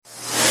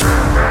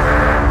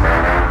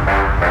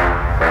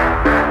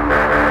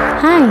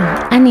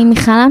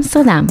מיכל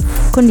אמסטרדם,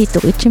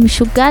 קונדיטורית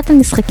שמשוגעת על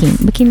משחקים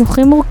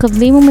בכינוחים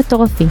מורכבים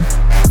ומטורפים,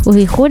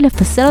 ובייחוד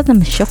לפסל אותם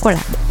בשוקולד.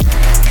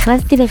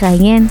 החלטתי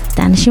לראיין את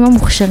האנשים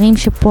המוכשרים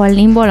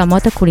שפועלים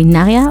בעולמות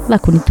הקולינריה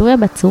והקונדיטוריה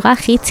בצורה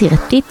הכי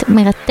יצירתית,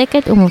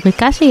 מרתקת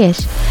ומבריקה שיש,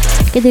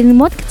 כדי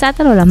ללמוד קצת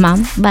על עולמם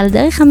ועל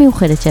הדרך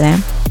המיוחדת שלהם,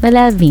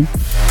 ולהבין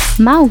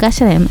מה העוגה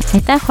שלהם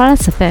הייתה יכולה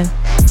לספר,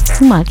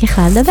 ומה רק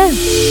יכלה לדבר.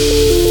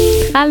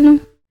 התחלנו.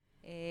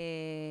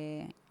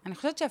 אני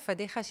חושבת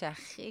שהפדיחה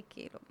שהכי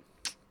כאילו,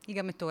 היא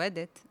גם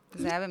מתועדת,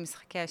 זה היה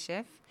במשחקי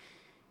השף.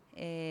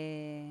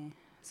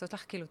 לעשות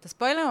לך כאילו את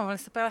הספוילר, אבל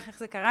לספר לך איך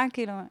זה קרה,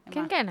 כאילו...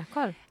 כן, כן,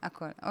 הכל.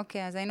 הכל.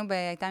 אוקיי, אז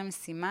הייתה לנו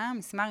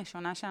משימה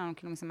הראשונה שלנו,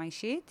 כאילו משימה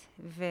אישית,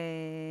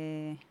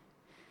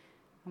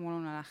 אמרו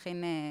לנו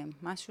להכין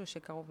משהו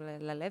שקרוב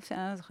ללב,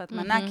 שאני לא זוכרת,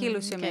 מנה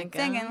כאילו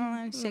שמייצג,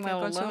 שקל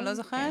כלשהו, לא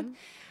זוכרת.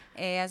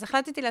 אז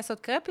החלטתי לעשות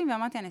קרפים,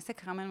 ואמרתי, אני אעשה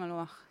קרמל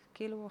מלוח.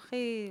 כאילו,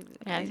 הכי...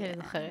 אני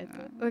זוכרת.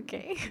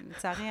 אוקיי.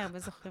 לצערי, הרבה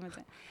זוכרים את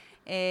זה.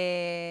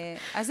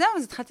 אז זהו,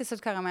 אז התחלתי לעשות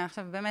קרמל.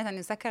 עכשיו, באמת, אני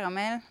עושה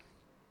קרמל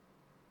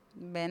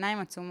בעיניים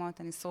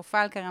עצומות. אני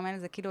שרופה על קרמל,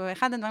 זה כאילו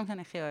אחד הדברים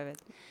שאני הכי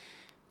אוהבת.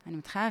 אני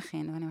מתחילה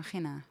להכין, ואני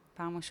מכינה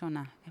פעם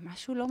ראשונה,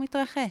 ומשהו לא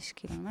מתרחש.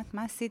 כאילו, אני אומרת,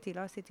 מה עשיתי?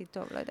 לא עשיתי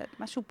טוב, לא יודעת.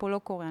 משהו פה לא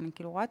קורה. אני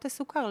כאילו רואה את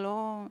הסוכר,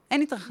 לא...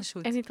 אין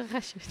התרחשות.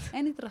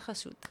 אין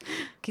התרחשות.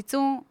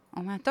 קיצור,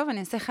 אומרת, טוב, אני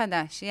אעשה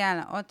חדש.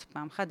 יאללה, עוד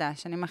פעם,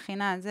 חדש. אני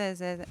מכינה,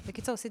 זה.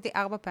 בקיצור, עשיתי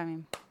 4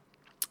 פעמים.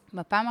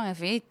 בפעם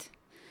הרביעית,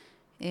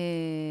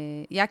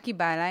 יקי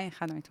בא אליי,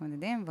 אחד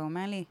המתמודדים,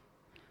 ואומר לי,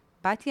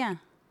 בתיה,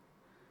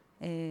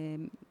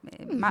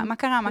 מה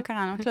קרה? אני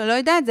אומרת לו, לא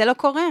יודעת, זה לא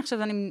קורה. עכשיו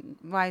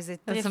וואי, זה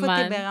טריף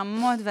אותי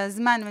ברמות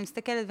והזמן, ואני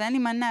מסתכלת, ואין לי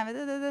מנה,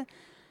 וזה.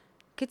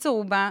 קיצור,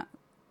 הוא בא,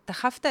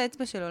 דחף את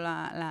האצבע שלו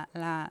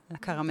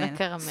לקרמל.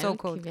 לקרמל,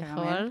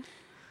 כביכול.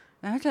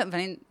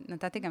 ואני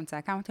נתתי גם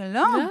צעקה, אמרתי לו,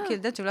 לא, כי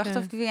יודעת שהוא לא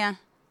יחטוף גבייה.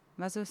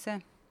 ואז הוא עושה,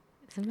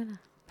 זה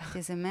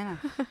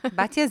מלח.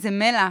 בתיה זה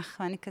מלח.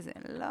 ואני כזה,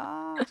 לא.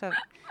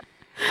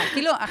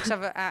 כאילו, עכשיו,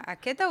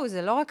 הקטע הוא,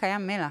 זה לא רק היה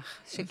מלח,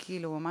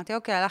 שכאילו, אמרתי,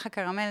 אוקיי, הלך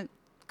הקרמל,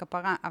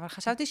 כפרה, אבל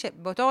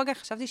באותו רגע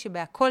חשבתי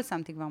שבהכל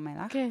שמתי כבר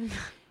מלח. כן.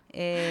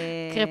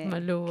 קרפ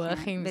מלוח, עם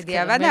קרמל.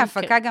 בדיעבד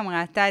ההפקה גם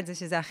ראתה את זה,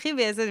 שזה הכי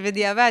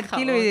בדיעבד,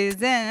 כאילו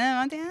זה,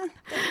 אמרתי,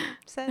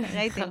 בסדר,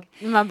 רייטינג.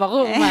 מה,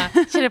 ברור, מה?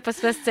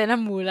 שלפספס סצנה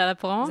מעולה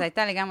לפרומו? זו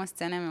הייתה לי גם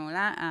סצנה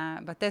מעולה,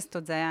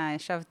 בטסטות זה היה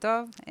ישב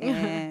טוב,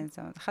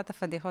 זו אחת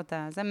הפדיחות,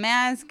 זה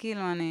מאז,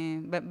 כאילו, אני,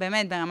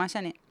 באמת, ברמה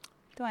שאני,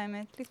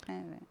 תואמת, לפני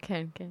זה.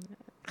 כן, כן.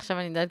 עכשיו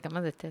אני יודעת גם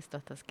מה זה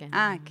טסטות, אז כן.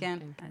 כן.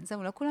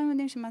 זהו, לא כולם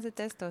יודעים שמה זה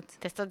טסטות.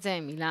 טסטות זה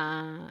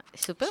מילה,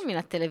 סופר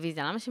מילה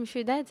טלוויזיה, למה שמישהו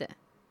ידע את זה?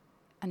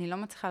 אני לא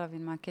מצליחה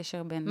להבין מה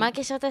הקשר בין... מה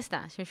הקשר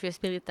טסטה? שמישהו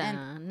יסביר את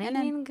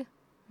הנמינג?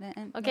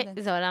 אוקיי,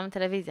 זה עולם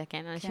הטלוויזיה,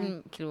 כן?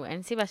 אנשים, כאילו,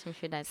 אין סיבה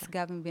שמישהו ידע את זה.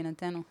 סגב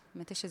מבינתנו.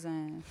 באמת שזה...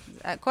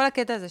 כל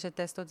הקטע הזה של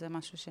טסטות זה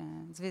משהו ש...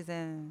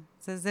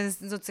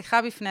 זאת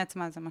שיחה בפני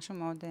עצמה, זה משהו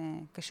מאוד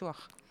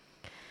קשוח.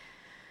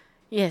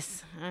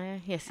 yes.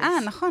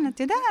 נכון, את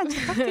יודעת,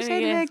 שכחתי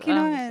שזה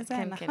כאילו, זה,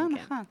 נכון,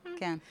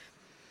 כן.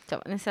 טוב,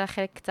 אני אעשה לך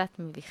חלק קצת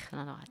מביך,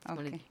 לא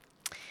נורא,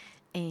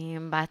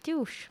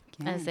 בתיוש,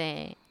 אז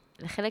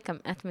לחלק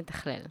המעט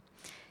מתכלל.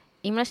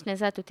 אם לשני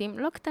זעתותים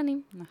לא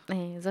קטנים,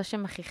 זו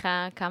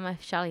שמכריחה כמה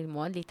אפשר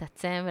ללמוד,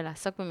 להתעצם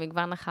ולעסוק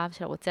במגוון רחב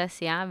של ערוצי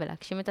עשייה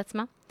ולהגשים את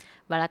עצמה,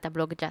 בעלת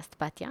הבלוג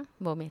Just-Batia,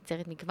 בו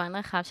מייצרת מגוון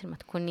רחב של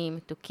מתכונים,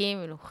 מתוקים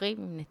ולוחים,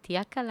 עם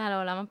נטייה קלה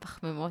לעולם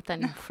הפחמימות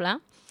הנפלא,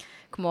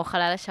 כמו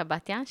חלל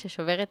השבתיה,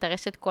 ששובר את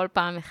הרשת כל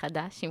פעם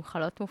מחדש, עם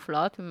חלות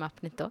מופלאות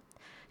ומפנטות,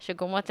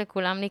 שגורמות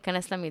לכולם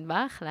להיכנס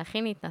למטבח,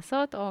 להכין,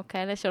 להתנסות, או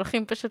כאלה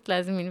שהולכים פשוט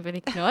להזמין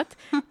ולקנות,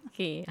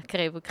 כי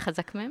הקרייב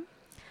חזק מהם.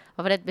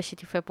 עובדת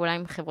בשיתופי פעולה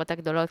עם חברות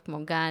הגדולות,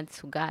 כמו גד,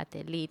 סוגת,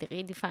 אליד,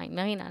 רידיפיין,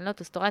 מרינה,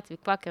 לוטוס, טורץ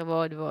וקוואקר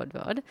ועוד ועוד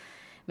ועוד.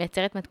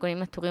 מייצרת מתכונים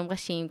לטורים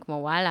ראשיים, כמו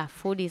הועלה,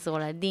 פודיז,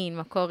 רולדין,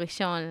 מקור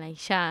ראשון,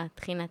 לאישה,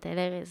 תחינת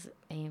אלרז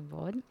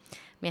ועוד.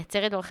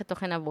 מייצרת עורכת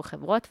תוכן עבור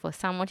חברות,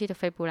 ועושה המון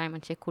שיתופי פעולה עם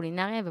אנשי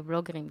קולינריה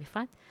ובלוגרים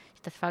בפרט.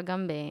 השתתפה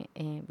גם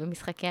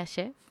במשחקי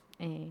השף,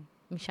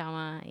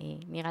 משם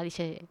נראה לי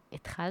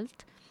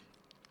שהתחלת.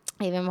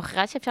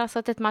 ומוכרעת שאפשר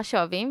לעשות את מה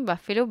שאוהבים,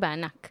 ואפילו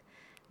בענק.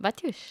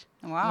 בתיוש,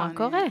 מה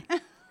קורה?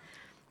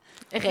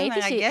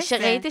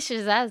 ראיתי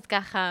שזז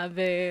ככה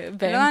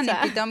באמצע. לא,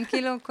 אני פתאום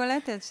כאילו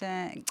קולטת ש...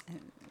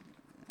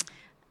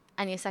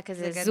 אני עושה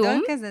כזה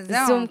זום,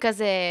 זום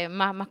כזה,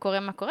 מה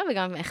קורה,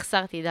 וגם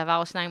החסרתי דבר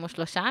או 2 או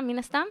 3 מן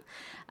הסתם,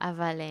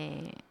 אבל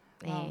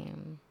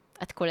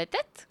את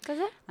קולטת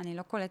כזה? אני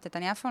לא קולטת,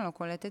 אני אף פעם לא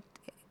קולטת,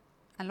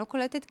 אני לא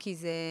קולטת כי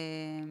זה,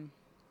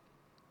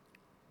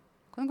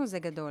 קודם כל זה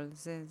גדול,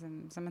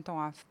 זה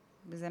מטורף,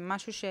 זה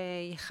משהו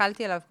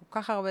שיחלתי עליו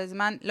כל כך הרבה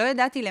זמן, לא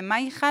ידעתי למה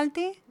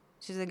יחלתי,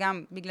 שזה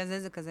גם, בגלל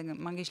זה כזה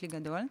מרגיש לי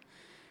גדול,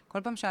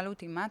 כל פעם שאלו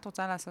אותי, מה את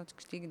רוצה לעשות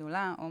כשתהי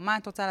גדולה, או מה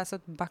את רוצה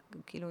לעשות,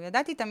 כאילו,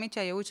 ידעתי תמיד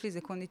שהייעוד שלי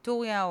זה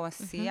קונדיטוריה, או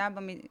עשייה,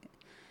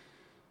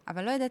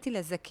 אבל לא ידעתי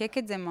לזקק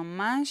את זה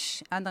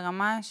ממש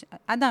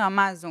עד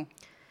הרמה הזו.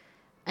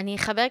 אני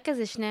אחבר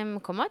כזה 2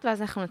 מקומות,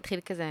 ואז אנחנו נתחיל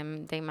כזה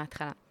די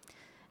מההתחלה.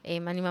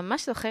 אני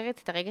ממש זוכרת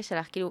את הרגע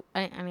שלך, כאילו,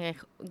 אני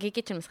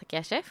גיקית של משחקי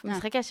השף,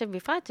 משחקי השף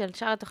בפרט, של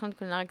שאר התוכנית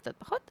קולינריה קצת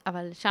פחות,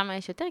 אבל שם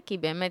יש יותר, כי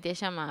באמת יש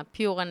שם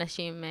פיור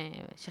אנשים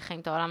שחיים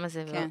את העולם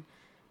הזה,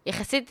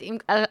 יחסית,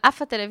 על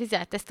אף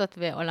הטלוויזיה, הטסטות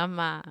ועולם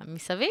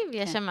מסביב,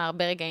 יש שם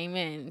הרבה רגעים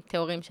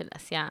תיאוריים של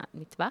עשייה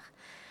מטבח.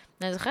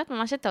 אני זוכרת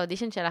ממש את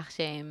האודישן שלך,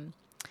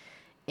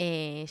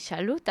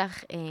 שאלו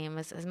אותך,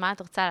 אז מה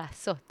את רוצה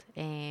לעשות?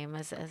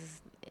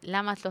 אז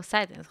למה את לא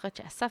עושה את זה? אני זוכרת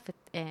שאסף,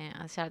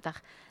 אז שאל אותך,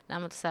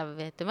 למה את עושה?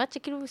 ואת אומרת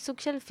שכאילו סוג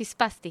של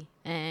פספסתי,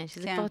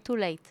 שזה כבר too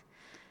late.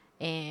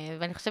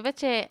 ואני חושבת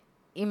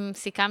שאם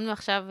סיכמנו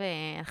עכשיו,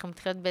 אנחנו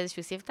מתחילות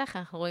באיזשהו ספתח,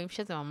 אנחנו רואים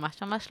שזה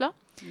ממש ממש לא.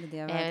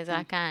 זה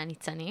רק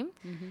הניצנים.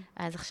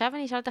 אז עכשיו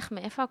אני אשאל אותך,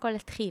 מאיפה הכל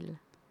התחיל?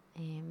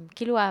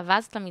 כאילו האהבה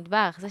הזאת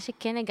למטבח, זה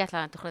שכן הגעת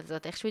לתוכנית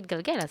הזאת, איכשהו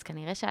התגלגל, אז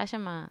כנראה שהיה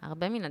שם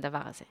הרבה מן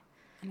הדבר הזה.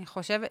 אני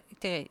חושבת,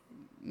 תראי,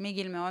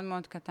 מגיל מאוד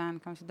מאוד קטן,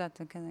 כמו שדעת,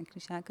 זה כזה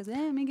קלישה כזה,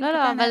 מגיל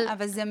קטן,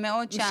 אבל זה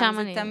מאוד שם,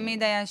 זה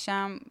תמיד היה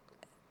שם,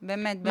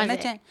 באמת,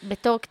 באמת ש...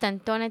 בתור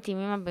קטנטונת עם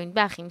אמא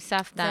במטבח, עם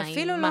סבתא,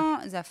 עם מה?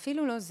 זה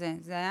אפילו לא זה,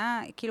 זה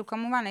היה, כאילו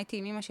כמובן הייתי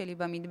עם אמא שלי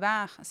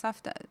במטבח,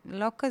 סבתא,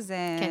 לא כזה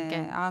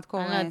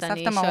ארטקור,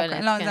 סבתא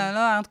מרוקאית, לא, זה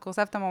לא ארטקור,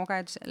 סבתא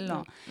מרוקאית,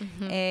 לא.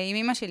 עם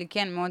אמא שלי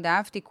כן, מאוד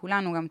אהבתי,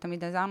 כולנו גם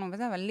תמיד עזרנו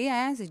וזה, אבל לי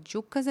היה איזה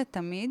ג'וק כזה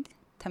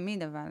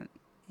תמיד, אבל...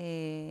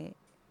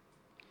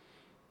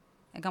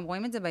 גם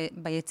רואים את זה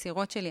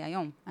ביצירות שלי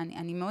היום.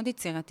 אני מאוד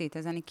יצירתית,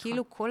 אז אני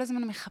כאילו כל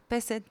הזמן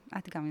מחפשת,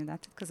 את גם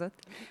יודעת שאת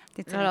כזאת, את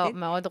יצירתית. לא,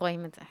 מאוד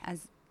רואים את זה.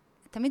 אז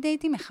תמיד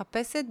הייתי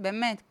מחפשת,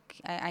 באמת,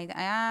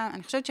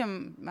 אני חושבת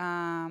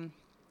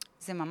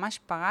שזה ממש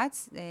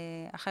פרץ,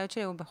 החיות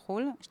שלי היו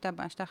בחול,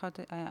 שתי החיות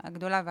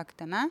הגדולה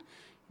והקטנה,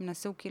 הם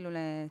נסעו כאילו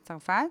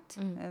לצרפת,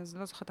 אז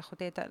לא זוכרת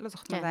אחותי, לא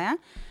זוכרת מה זה היה,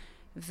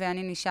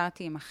 ואני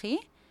נשארתי עם אחי,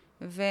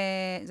 וזה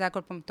היה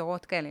כל פעם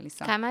תורות כאלה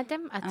לנסוע. כמה אתם?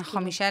 אנחנו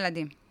 5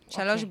 ילדים.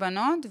 3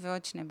 בנות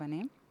ועוד 2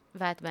 בנים.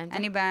 ואת באמצע?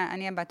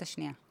 אני הבת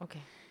השנייה.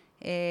 אוקיי.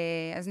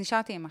 אז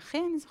נשארתי עם אחי,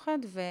 אני זוכרת,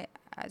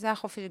 וזה היה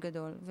חופש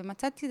גדול.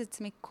 ומצאתי את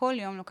עצמי כל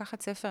יום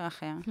לוקחת ספר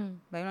אחר.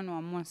 והיו לנו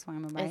המון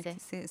ספרים בבית. איזה?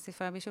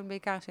 ספרי בישול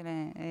בעיקר של...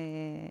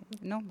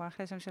 ברח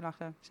לי השם שלו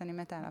עכשיו, שאני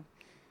מתה עליו.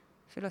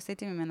 אפילו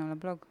עשיתי ממנו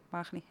לבלוג,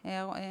 ברח לי.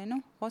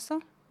 רוסו?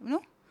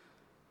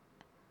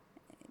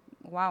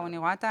 וואו, אני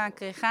רואה את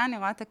הכריכה, אני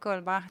רואה את הכל,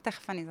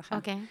 תכף אני זוכרת.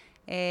 אוקיי.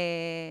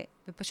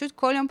 ופשוט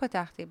כל יום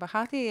פתחתי,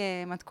 בחרתי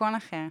מתכון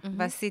אחר,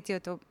 ועשיתי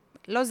אותו,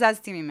 לא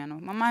זזתי ממנו,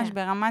 ממש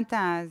ברמת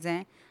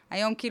הזה.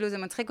 היום כאילו זה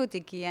מצחיק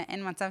אותי, כי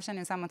אין מצב שאני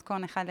עושה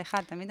מתכון אחד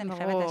לאחד, תמיד אני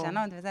חייבת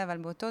לשנות וזה, אבל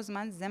באותו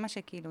זמן זה מה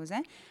שכאילו זה.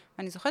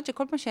 ואני זוכרת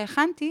שכל פעם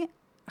שהכנתי,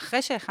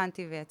 אחרי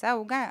שהכנתי ויצאה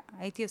עוגה,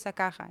 הייתי עושה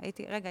ככה,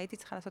 הייתי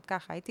צריכה לעשות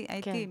ככה,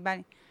 בא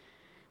לי.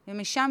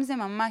 ומשם זה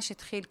ממש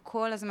התחיל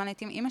כל הזמן,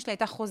 אמא שלי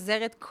הייתה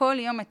חוזרת כל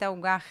יום את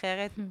העוגה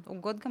אחרת,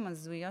 עוגות גם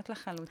הזויות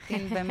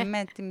לחלוטין,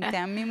 באמת, עם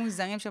טעמים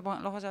מוזרים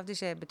שלא חשבתי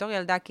שבתור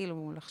ילדה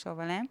כאילו לחשוב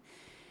עליהם.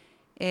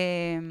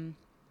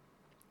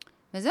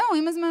 וזהו,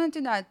 עם הזמן את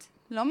יודעת,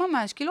 לא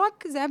ממש, כאילו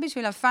רק זה היה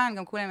בשביל הפן,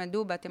 גם כולם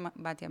ידעו,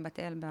 בתיה,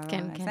 בתל,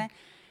 בזה.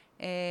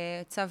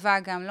 צבא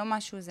גם, לא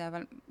משהו זה,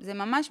 אבל זה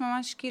ממש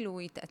ממש כאילו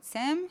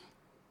התעצם.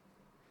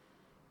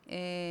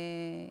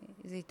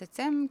 זה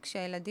התעצם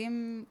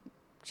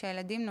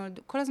כשהילדים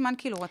נולדו, כל הזמן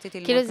כאילו רציתי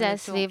ללמוד. כאילו זה היה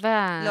סביב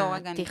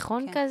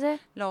התיכון כזה?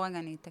 לא, רגע,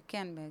 אני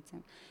אתקן בעצם.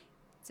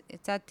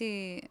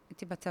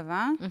 הייתי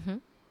בצבא,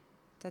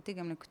 יצאתי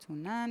גם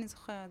לקצונה, אני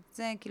זוכרת,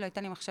 זה, כאילו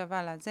הייתה לי מחשבה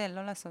על זה,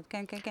 לא לעשות,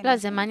 כן. לא,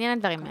 זה מעניין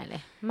הדברים האלה.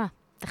 מה?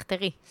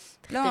 תחתרי.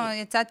 לא,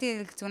 יצאתי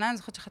לקצונה, אני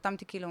זוכרת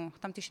שחתמתי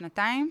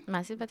 2 מה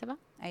עשית בצבא?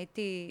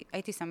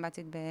 הייתי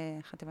סמב"צית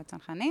בחטיבת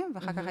צנחנים,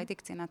 ואחר כך הייתי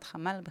קצינת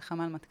חמ"ל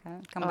בחמ"ל מטכ"ל,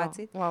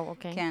 קמב"צית. וואו,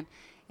 אוקיי. כן.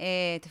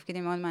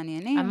 תפקידים מאוד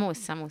מעניינים.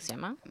 עמוס,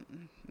 ימה?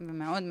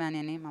 ומאוד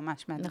מעניינים,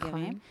 ממש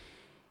מאתגרים.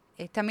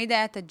 תמיד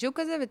היה את הג'וק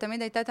הזה,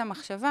 ותמיד הייתה את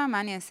המחשבה, מה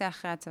אני אעשה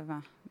אחרי הצבא.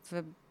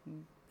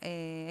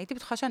 והייתי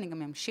בטוחה שאני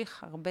גם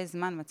אמשיך הרבה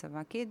זמן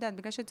בצבא, כי ידעת,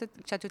 בגלל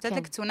שכשאת יוצאת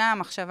לקצונה,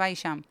 המחשבה היא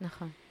שם.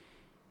 נכון.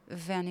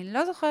 ואני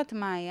לא זוכרת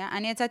מה היה.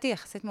 אני יצאתי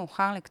יחסית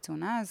מאוחר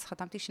לקצונה, אז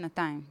חתמתי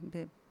 2.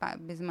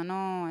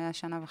 בזמנו היה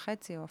 1.5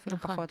 או אפילו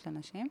פחות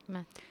לנשים.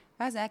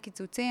 ואז היה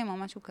קיצוצים או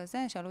משהו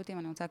כזה, שאלו אותי אם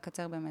אני רוצה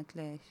לקצר באמת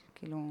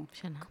כאילו,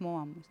 כמו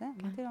עמוס.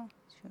 אמרתי לו,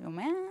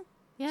 שומע?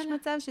 יש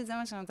מצב שזה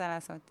מה שאני רוצה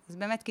לעשות. אז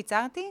באמת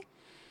קיצרתי,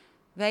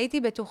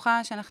 והייתי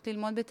בטוחה שהלכתי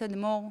ללמוד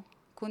בתדמור,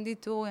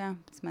 קונדיטוריה,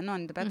 בזמנו,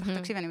 אני מדברת לך,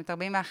 תקשיב, אני בת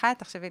 41,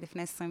 תחשבי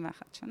לפני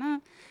 21 שנה,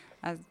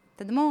 אז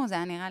תדמור, זה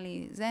היה נראה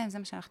לי, זה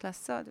מה שהלכת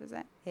לעשות,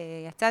 וזה.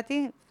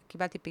 יצאתי,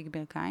 קיבלתי פיק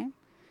ברכיים.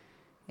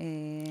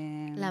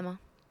 למה?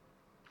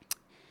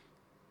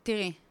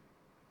 תראי,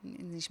 זה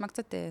נשמע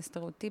קצת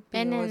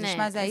סטריאוטיפי, או זה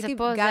נשמע,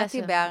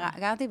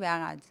 גרתי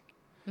בערד.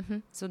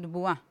 זאת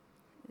בועה.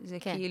 זה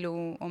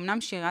כאילו,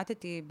 אמנם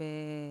שירתתי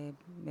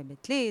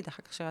בבית ליד,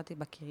 אחר כך שירתתי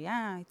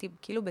בקריה, הייתי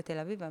כאילו בתל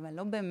אביב, אבל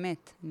לא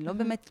באמת. אני לא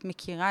באמת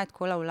מכירה את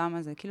כל העולם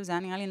הזה. כאילו זה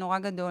היה נראה לי נורא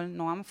גדול,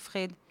 נורא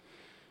מפחיד.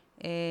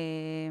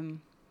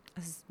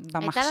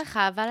 הייתה לך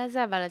אהבה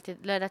לזה, אבל את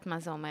לא יודעת מה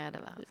זה אומר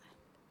הדבר הזה.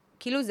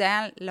 כאילו זה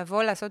היה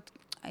לבוא לעשות,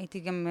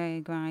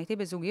 הייתי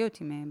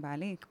בזוגיות עם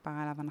בעלי, כפר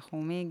עליו,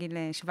 אנחנו מגיל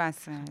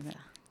 17.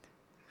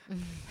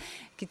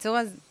 קיצור,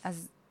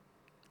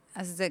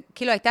 אז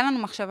כאילו הייתה לנו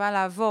מחשבה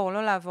לעבור,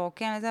 לא לעבור,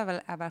 כן, לזה,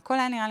 אבל הכל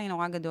היה נראה לי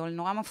נורא גדול,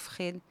 נורא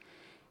מפחיד.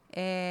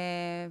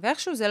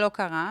 ואיכשהו זה לא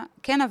קרה.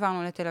 כן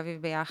עברנו לתל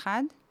אביב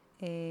ביחד,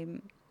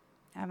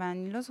 אבל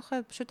אני לא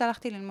זוכרת, פשוט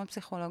הלכתי ללמוד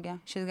פסיכולוגיה,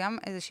 שזה גם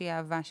איזושהי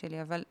אהבה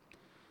שלי, אבל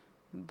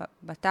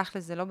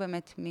בתכל'ס זה לא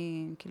באמת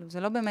כאילו, זה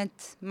לא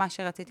באמת מה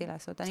שרציתי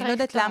לעשות. אני לא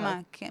יודעת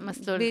למה.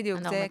 מסלול בדיוק,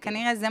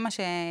 כנראה זה מה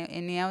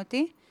שהניע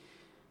אותי.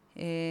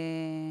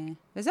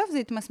 וזהו, זה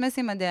התמסמס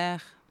עם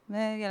הדרך,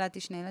 וילדתי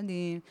 2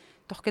 ילדים,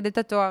 תוך כדי את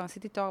התואר,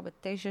 עשיתי תואר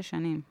ב9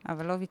 שנים,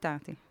 אבל לא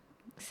ויתרתי.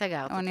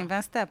 סגרת אותו.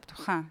 האוניברסיטה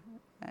הפתוחה.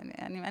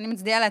 אני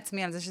מצדיעה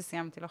לעצמי על זה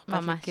שסיימתי, לא אכפת לי.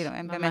 ממש, כאילו,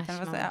 הם באמת,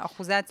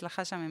 אחוזי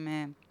ההצלחה שם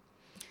הם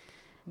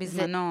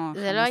בזמנו.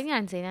 זה לא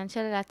עניין, זה עניין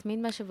של להתמיד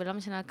משהו, ולא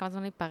משנה כמה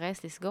זמן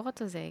להיפרס, לסגור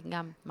אותו, זה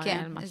גם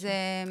מראה על משהו.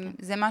 כן,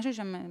 זה משהו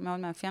שמאוד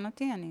מאפיין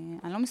אותי,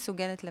 אני לא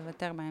מסוגלת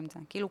לוותר באמצע.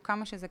 כאילו,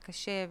 כמה שזה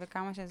קשה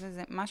וכמה שזה,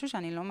 זה משהו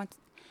שאני לא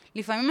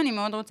לפעמים אני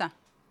מאוד רוצה.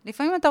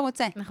 לפעמים אתה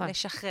רוצה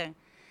לשחרר.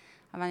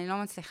 אבל אני לא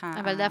מצליחה.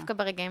 אבל דווקא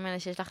ברגעים האלה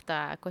שיש לך את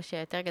הקושי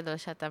היותר גדול,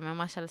 שאתה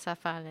ממש על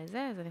סף על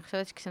זה, אז אני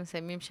חושבת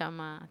שכשמסיימים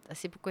שם,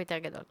 הסיפוק הוא יותר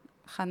גדול.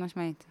 חד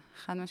משמעית.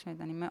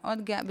 אני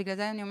מאוד גאה, בגלל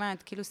זה אני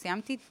אומרת, כאילו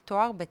סיימתי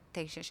תואר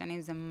ב9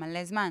 שנים, זה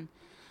מלא זמן.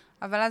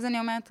 אבל אז אני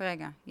אומרת,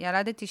 רגע,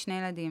 ילדתי 2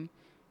 ילדים,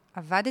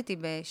 עבדתי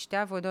ב2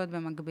 עבודות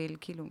במקביל,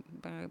 כאילו,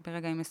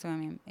 ברגעים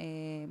מסוימים.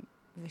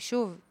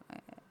 ושוב,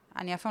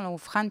 אני אף פעם לא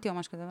הובחנתי או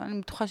משהו כזה, אבל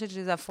אני בטוחה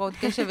שזה הפרעות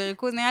קשב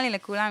וריכוז, נראה לי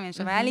לכולם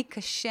יש, אבל היה לי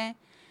קשה,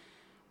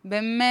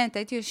 באמת,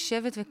 הייתי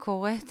יושבת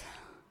וקוראת,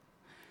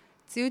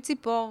 ציוד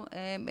ציפור,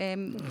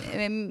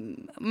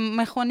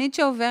 מכונית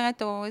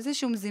שעוברת, או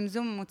איזשהו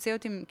זמזום מוציא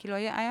אותי, כאילו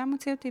היה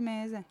מוציא אותי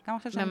מאיזה, גם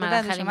עכשיו שאני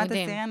מדברת, אני שומעת את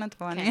הסירנות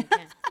פה, אני...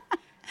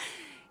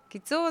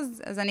 קיצור,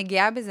 אז אני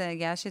גאה בזה,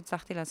 גאה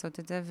שהצלחתי לעשות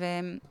את זה,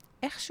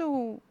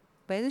 ואיכשהו,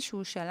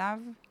 באיזשהו שלב,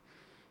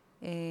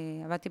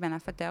 עבדתי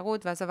בענפה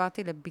תיירות, ואז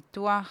עברתי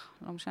לביטוח,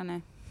 לא משנה,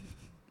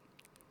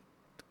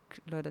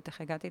 לא יודעת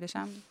איך הגעתי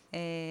לשם,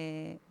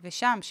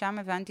 ושם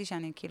הבנתי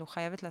שאני כאילו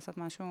חייבת לעשות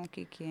משהו,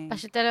 כי...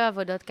 פשוט אלו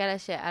עבודות כאלה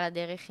שעל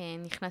הדרך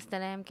נכנסת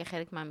אליהם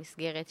כחלק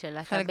מהמסגרת של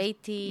התא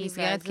ביתי,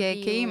 מסגרת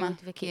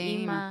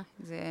כאימא.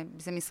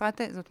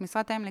 זאת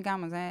משרת האם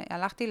לגמרי,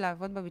 הלכתי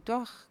לעבוד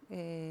בביטוח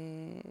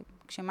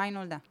כשמאי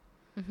נולדה.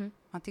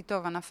 אמרתי,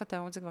 טוב, ענף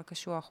התיירות זה כבר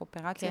קשוח,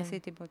 אופרציה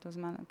עשיתי באותו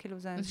זמן, כאילו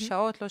זה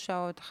שעות, לא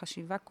שעות,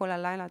 חשיבה כל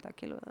הלילה, אתה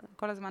כאילו,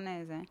 כל הזמן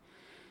זה.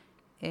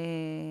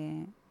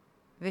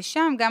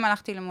 ושם גם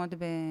הלכתי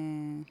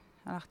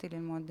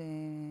ללמוד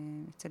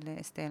אצל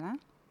אסטלה.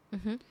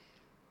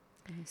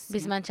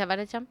 בזמן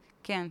שעבדת שם?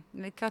 כן,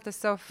 לקראת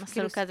הסוף.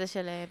 מסלול כזה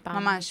של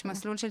פעם. ממש,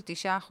 מסלול של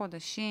 9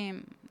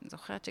 חודשים.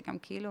 זוכרת שגם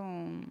כאילו,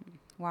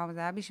 וואו, זה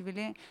היה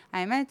בשבילי.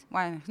 האמת,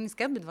 וואי, אני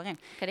נזכרת בדברים.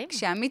 קדימה.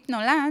 כשעמית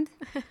נולד,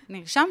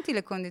 נרשמתי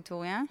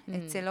לקונדיטוריה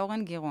אצל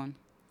אורן גירון.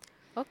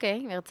 אוקיי,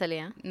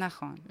 מהרצליה.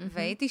 נכון,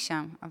 והייתי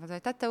שם, אבל זו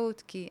הייתה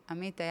טעות, כי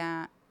עמית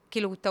היה...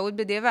 כאילו, טעות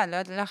בדיעבד,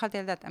 לא יכולתי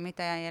לדעת, עמית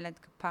היה ילד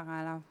כפרה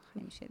עליו,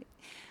 חיים שלי.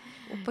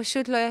 הוא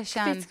פשוט לא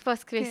ישן.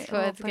 קפיץ, כן.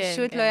 הוא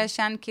פשוט לא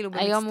ישן, כאילו,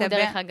 במצטבר. היום הוא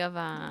דרך אגב,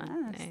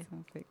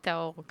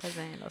 טהור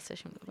כזה, לא עושה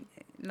שום דבר.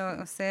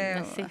 לא, עושה...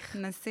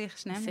 נסיך,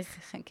 שניהם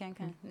נסיך. כן,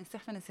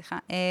 נסיך ונסיכה.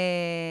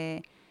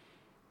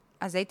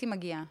 אז הייתי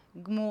מגיעה,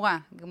 גמורה,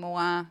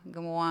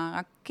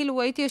 רק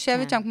כאילו הייתי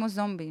יושבת שם כמו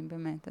זומבים,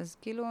 באמת. אז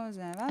כאילו,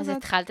 זה... אז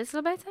התחלת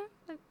אצלו בעצם?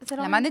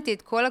 למדתי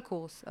את כל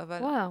הקורס,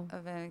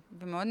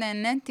 ומאוד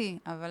נהניתי,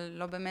 אבל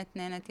לא באמת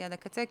נהניתי עד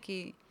הקצה,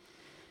 כי...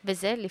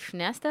 וזה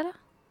לפני הסטלה?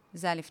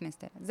 זה היה לפני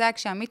סטלה. זה היה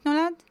כשעמית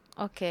נולד.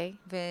 אוקיי.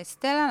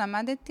 וסטלה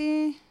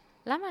למדתי...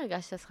 למה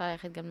הרגשת שאת צריכה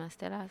ללכת גם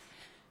לסטלה אז?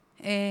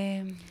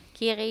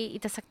 כי הרי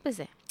התעסקת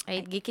בזה.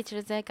 היית גיקית של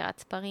זה, קראת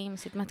ספרים,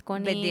 עשית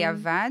מתכונים.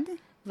 בדיעבד.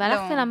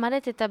 והלכת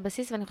ולמדת את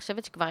הבסיס, ואני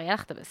חושבת שכבר היה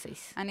לך את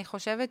הבסיס. אני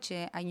חושבת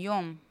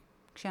שהיום,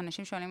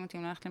 כשאנשים שואלים אותי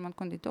אם ללכת ללמוד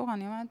קונדיטוריה,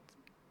 אני אומרת,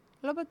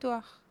 לא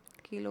בטוח.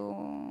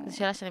 כאילו... זו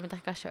שאלה שאני בטח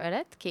כלל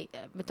שואלת, כי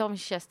בתור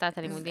מישהי שעשתה את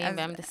הלימודים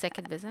והיה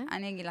מתעסקת בזה.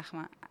 אני אגיד לך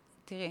מה,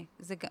 תראי,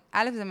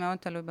 א', זה מאוד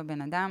תלוי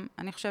בבן אדם.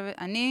 אני חושבת,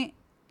 אני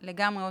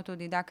לגמרי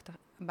אוטודידקט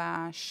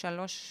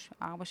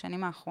ב3-4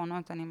 שנים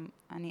האחרונות,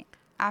 אני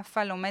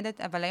אפה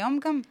לומדת, אבל היום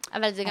גם,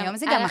 אבל זה היום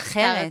זה גם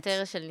אחרת.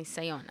 יותר של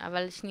ניסיון,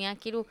 אבל שנייה,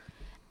 כאילו,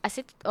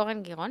 עשית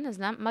אורן גירון, אז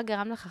מה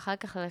גרם לך אחר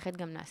כך ללכת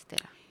גם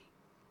לאסטלה?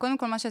 קודם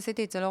כל, מה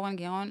שעשיתי אצל אורן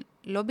גירון,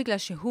 לא בגלל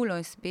שהוא לא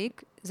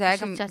הספיק, זה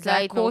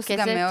היה קורס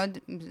גם מאוד,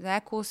 זה היה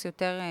קורס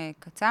יותר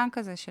קצר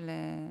כזה, של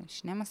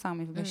 12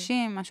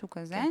 מפגשים, משהו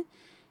כזה,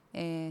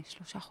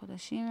 3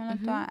 חודשים,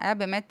 היה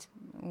באמת,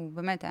 הוא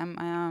באמת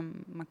היה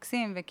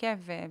מקסים וכיף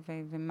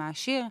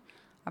ומעשיר,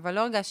 אבל לא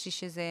הרגשתי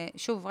שזה,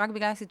 שוב, רק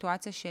בגלל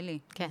הסיטואציה שלי,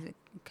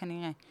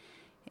 כנראה.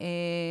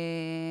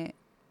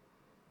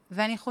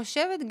 ואני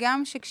חושבת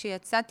גם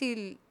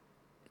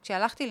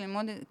כשהלכתי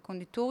ללמוד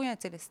קונדיטוריה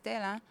אצל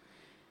אסטלה,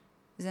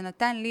 זה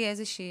נתן לי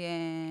איזושהי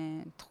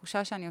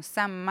תחושה שאני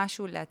עושה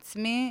משהו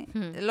לעצמי,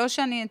 לא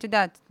שאני, את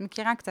יודעת,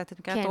 מכירה קצת, את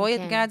מכירה את רואי,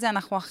 את מכירה את זה,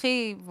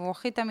 והוא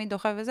הכי תמיד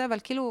דוחף וזה, אבל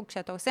כאילו,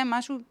 כשאתה עושה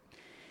משהו,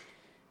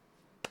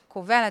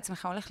 קובע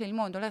לעצמך, הולך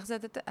ללמוד, הולך זה,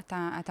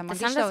 אתה מרגיש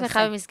שאתה עושה. אתה שם את עצמך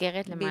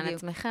במסגרת למען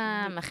עצמך,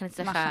 מכניס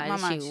לך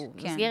איזשהו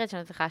מסגרת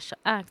שנותנת לך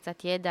השראה,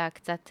 קצת ידע,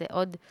 קצת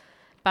עוד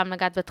פעם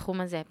לגעת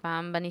בתחום הזה,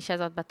 פעם בנישה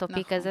הזאת,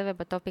 בטופיק הזה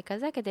ובטופיק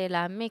הזה, כדי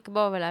להעמיק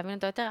בו ולהבין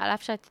אותו יותר, על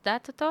אף שאת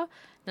יודעת אותו,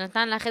 זה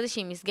נתן לך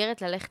איזושהי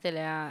מסגרת ללכת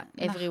אליה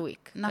every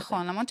week.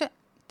 נכון, למרות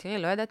תראי,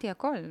 לא ידעתי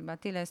הכל,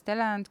 באתי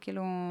לסטלה,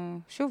 כאילו,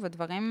 שוב,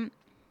 הדברים,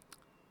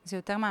 זה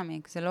יותר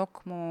מעמיק, זה לא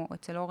כמו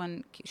אצל אורן,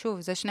 שוב,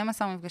 זה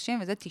 12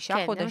 מפגשים, וזה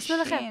 9 חודשים.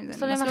 כן,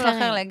 זה מסלול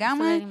אחר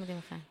לגמרי.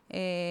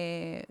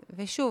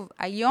 ושוב,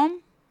 היום,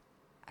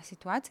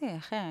 הסיטואציה היא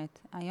אחרת.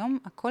 היום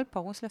הכל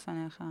פרוס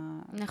לפניך.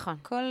 נכון.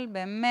 הכל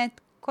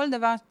באמת, כל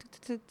דבר,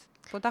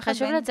 פותחת בין.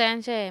 חשוב לציין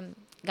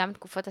שגם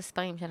תקופות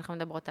הספרים שאנחנו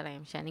מדברות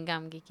עליהם, שאני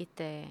גם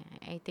גיקית,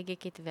 הייתי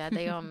גיקית, ועד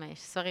היום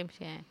יש ספרים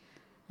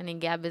אני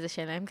גאה בזה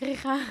שאין להם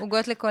כריכה.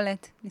 עוגות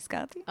לקולט,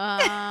 נזכרתי?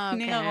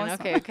 ניר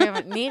הרוסו.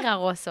 ניר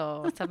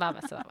הרוסו, סבבה,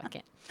 כן.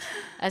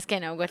 אז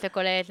כן, העוגות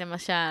לקולט,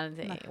 למשל,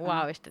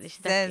 וואו, יש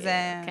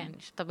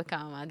אותו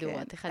בכמה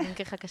מהדורות, אחד עם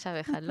כריכה קשה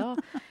ואחד לא,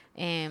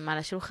 על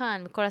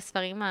השולחן, בכל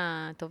הספרים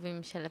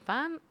הטובים של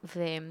הפעם,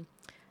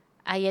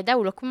 והידע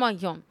הוא לא כמו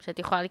היום, שאת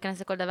יכולה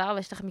להיכנס לכל דבר,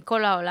 ויש לך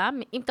מכל העולם,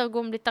 עם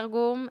תרגום, בלי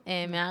תרגום,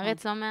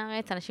 מהארץ, לא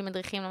מהארץ, אנשים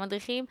מדריכים, לא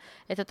מדריכים,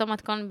 את אותו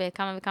מתכון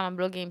בכמה וכמה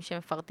בלוגים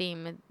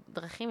שמפרטים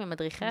דרכים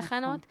ומדריכי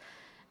הכנות,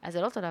 אז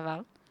זה לא אותו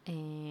דבר.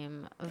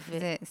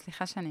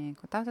 סליחה שאני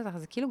כותבת אותך,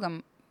 זה כאילו גם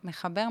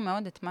מחבר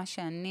מאוד את מה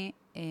שאני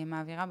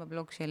מעבירה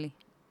בבלוג שלי.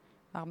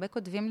 והרבה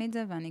כותבים לי את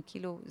זה, ואני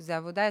כאילו, זה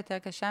עבודה יותר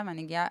קשה,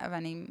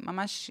 ואני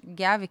ממש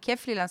גאה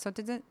וכיף לי לעשות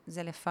את זה,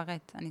 זה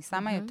לפרט. אני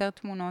שמה יותר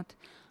תמונות,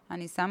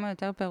 אני שמה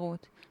יותר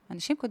פירוט.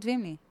 אנשים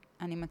כותבים לי,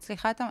 אני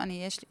מצליחה אותם,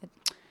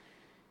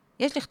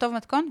 יש לכתוב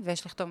מתכון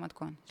ויש לכתוב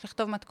מתכון. יש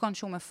לכתוב מתכון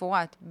שהוא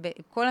מפורט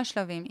בכל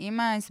השלבים, עם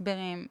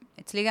ההסברים,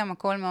 אצלי גם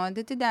הכל מאוד,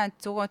 אתה יודע,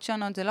 צורות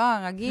שונות, זה לא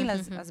הרגיל,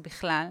 אז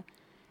בכלל.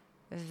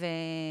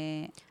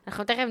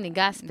 אנחנו תכף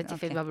ניגע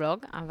ספציפית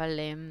בבלוג, אבל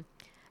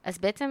אז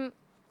בעצם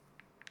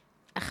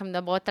אנחנו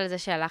מדברות על זה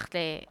שהלכת,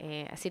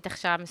 עשית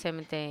הכשרה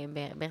מסוימת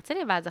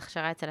בהרצליה, ואז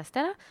הכשרה אצל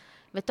הסטלה,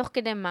 ותוך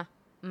כדי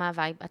מה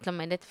הווייב? את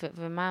לומדת,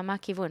 ומה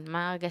הכיוון?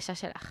 מה ההרגשה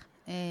שלך?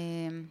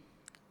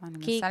 אני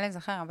מנסה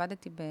להיזכר,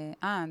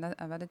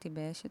 עבדתי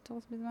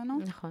באשטורס בזמנו.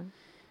 נכון.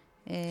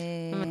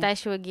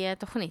 ומתישהו הגיעה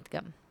התוכנית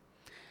גם.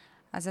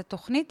 אז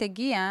התוכנית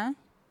הגיעה,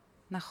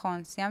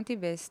 נכון, סיימתי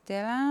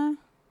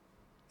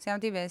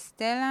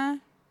באסטלה,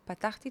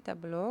 פתחתי את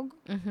הבלוג.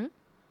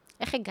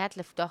 איך הגעת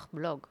לפתוח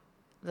בלוג?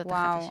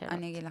 וואו,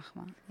 אני אגיד לך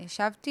מה.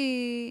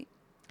 ישבתי...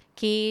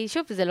 כי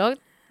שוב, זה לא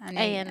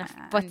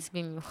נפוץ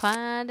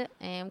במיוחד,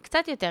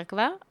 קצת יותר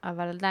כבר,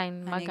 אבל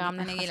עדיין, מה גרם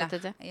לך לעשות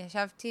את זה?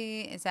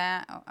 ישבתי,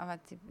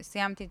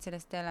 סיימתי אצל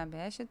אסטלה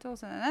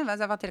באשטורס,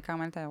 ואז עברתי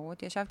לקרמל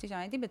תיירות, ישבתי שם,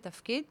 הייתי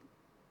בתפקיד,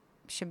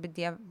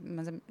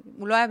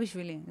 הוא לא היה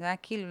בשבילי, זה היה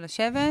כאילו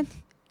לשבת,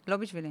 לא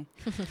בשבילי.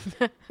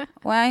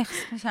 הוא היה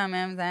יחסית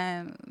משעמם, זה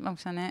היה לא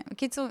משנה.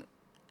 בקיצור,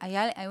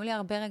 היו לי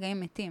הרבה רגעים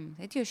מתים,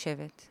 הייתי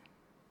יושבת,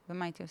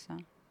 ומה הייתי עושה?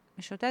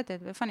 משוטטת,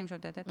 ואיפה אני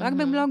משוטטת? רק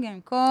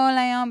בבלוגים, כל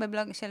היום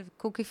בבלוג של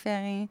קוקי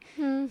פרי,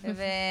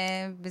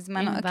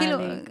 ובזמנו, כאילו,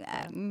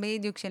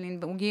 בדיוק של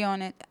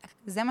עוגיונת,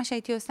 זה מה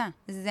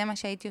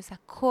שהייתי עושה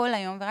כל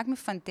היום, ורק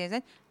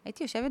מפנטזת,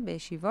 הייתי יושבת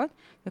בישיבות,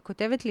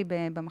 וכותבת לי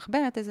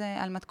במחברת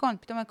איזה על מתכון,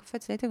 פתאום אני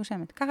קופצת, הייתי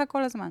רושמת, ככה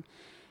כל הזמן.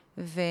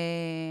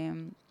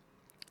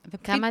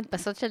 כמה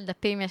הדפסות של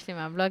דפים יש לי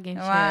מהבלוגים,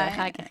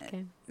 שאחר כך,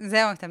 כן.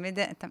 זהו, תמיד,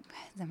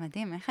 זה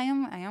מדהים, איך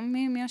היום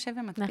מי יושב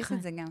ומדפיס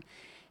את זה גם.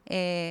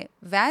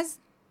 ואז,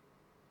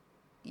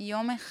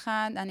 יום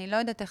אחד, אני לא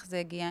יודעת איך זה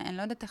הגיע, אני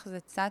לא יודעת איך זה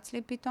צץ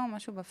לי פתאום,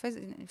 משהו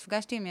בפייסבוק,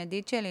 נפגשתי עם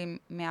ידיד שלי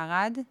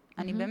מערד,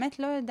 אני באמת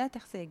לא יודעת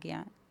איך זה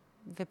הגיע,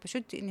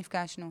 ופשוט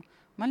נפגשנו.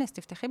 אמר לי, אז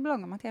תפתחי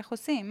בלוג, אמרתי, איך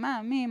עושים?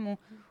 מה, מי, הוא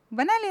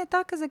בנה לי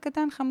אתר כזה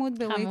קטן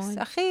חמוד בוויקס,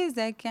 אחי,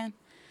 זה, כן.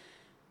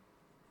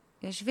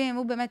 יושבים,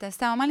 הוא באמת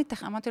עשה,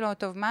 אמרתי לו,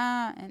 טוב,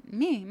 מה,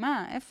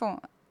 איפה?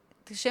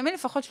 תרשמי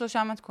לפחות 3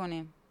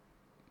 מתכונים.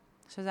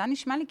 עכשיו, זה היה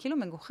נשמע לי כאילו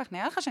מגוחך.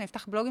 נראה לך שאני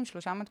אפתח בלוג עם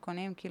 3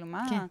 מתכונים, כאילו,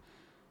 מה? כן.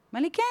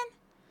 אמר לי, כן.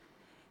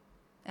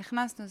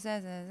 הכנסנו זה.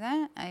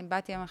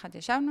 באתי יום אחד,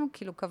 ישבנו,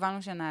 כאילו,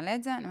 קבענו שנעלה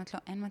את זה. אני אומרת לו,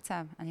 אין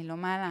מצב, אני לא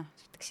מעלה.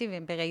 תקשיבי,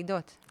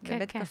 ברעידות,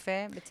 בבית קפה,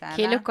 בצהלה.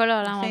 כאילו כל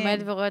העולם עומד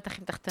ורואה אותך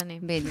עם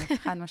תחתונים. בדיוק,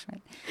 חד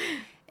משמעית.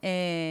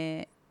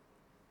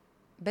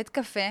 בית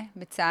קפה,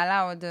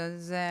 בצהלה עוד,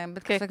 זה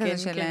בית קפה כזה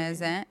של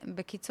זה.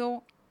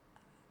 בקיצור,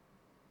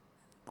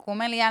 הוא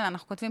אומר לי, יאללה,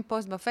 אנחנו כותבים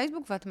פוסט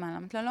בפייסבוק, ואת מעלה.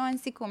 אמרת לו, לא, אין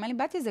סיכום. אומר לי,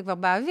 באתי, זה כבר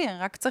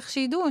באוויר, רק צריך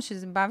שידעו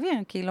שזה באוויר,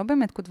 כי לא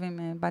באמת כותבים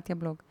בתיה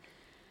בלוג.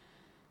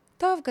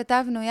 טוב,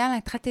 כתבנו, יאללה,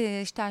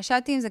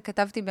 השתעשעתי עם זה,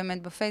 כתבתי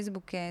באמת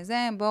בפייסבוק,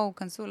 זה, בואו,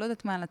 כנסו, לא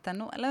יודעת מה,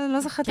 לתנור, לא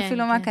זכרת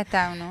אפילו מה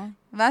כתבנו.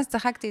 ואז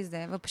צחקתי את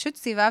זה, ופשוט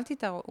סיבבתי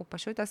את הוא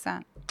פשוט עשה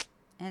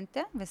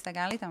אנטר,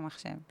 וסגר לי את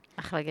המחשב.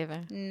 אחלה גבר.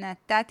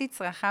 נתתי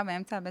צרחה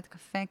באמצע הבית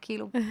קפה,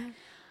 כאילו...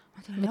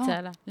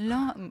 בצהלה. לא,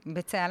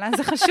 בצהלה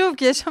זה חשוב,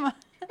 כי יש שם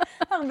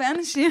הרבה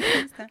אנשים.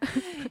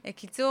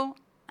 קיצור,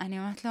 אני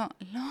אומרת לו,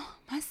 לא,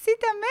 מה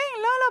עשית,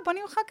 מאיר? לא, בוא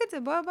נמחק את זה,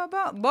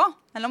 בוא,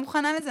 אני לא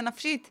מוכנה לזה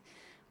נפשית. הוא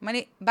אומר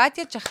לי,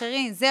 בתיה,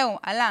 תשחררי, זהו,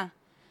 עלה.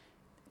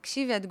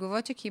 תקשיבי,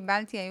 התגובות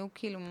שקיבלתי היו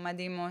כאילו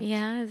מדהימות.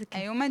 זה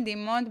כיף. היו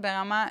מדהימות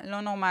ברמה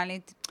לא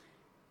נורמלית.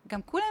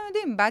 גם כולם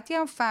יודעים, בתיה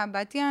הופעה,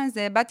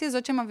 בתיה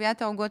זאת שמביאה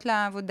את העוגות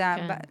לעבודה,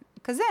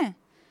 כזה.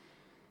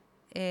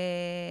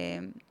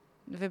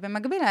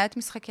 ובמקביל היה את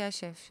משחקי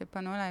השף,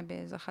 שפנו אליי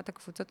באיזו אחת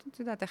הקבוצות, את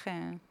יודעת איך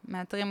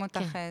מאתרים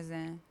אותך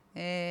איזה.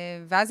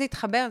 ואז זה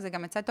התחבר, זה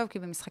גם יצא טוב, כי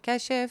במשחקי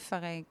השף,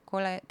 הרי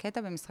כל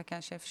הקטע במשחקי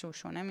השף שהוא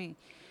שונה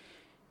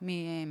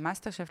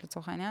ממאסטר שף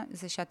לצורך העניין,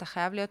 זה שאתה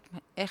חייב להיות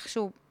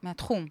איכשהו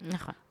מהתחום.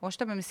 נכון. או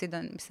שאתה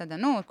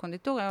במסעדנות,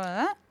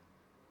 קונדיטוריה,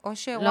 או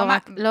שהוא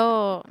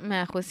לא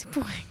 100%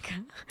 סיפור רגע.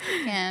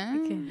 כן,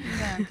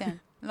 כן.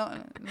 לא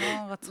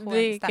רצחו,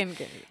 כן,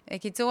 כן.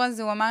 קיצור, אז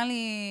הוא אמר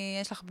לי,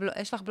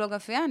 יש לך בלוג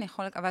אפייה,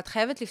 אבל את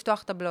חייבת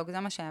לפתוח את הבלוג, זה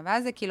מה שהיה.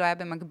 ואז זה כאילו היה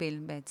במקביל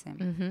בעצם.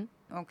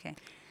 אוקיי.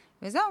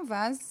 וזהו,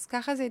 ואז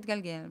ככה זה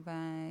התגלגל,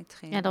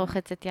 והתחיל. יד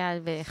רוחצת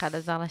יד ואחד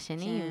עזר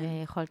לשני,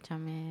 ויכולת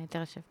שם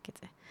יותר לשב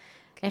כזה.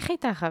 איך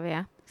הייתה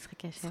החוויה?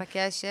 משחקי השף. משחקי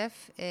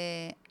השף.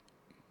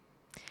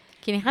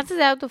 כי נכנס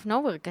לזה out of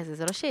nowhere כזה,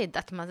 זה לא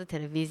שידעת מה זה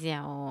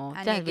טלוויזיה, או...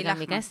 אני אגיד לך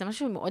מה. זה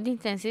משהו מאוד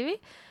אינטנסיבי,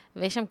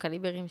 ויש שם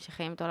קליברים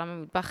שחיים את העולם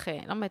המטבח,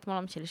 לא מאתמול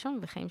עולם שלשום,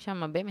 וחיים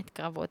שם באמת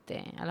קרבות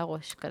על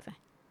הראש כזה.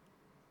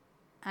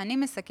 אני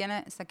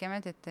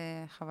מסכמת את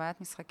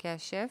חוויית משחקי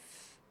השף,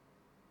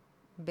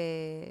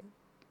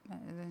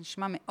 זה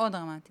נשמע מאוד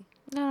דרמטי.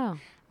 לא.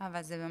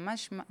 אבל זה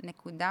ממש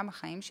נקודה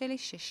בחיים שלי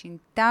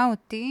ששינתה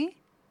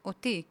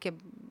אותי,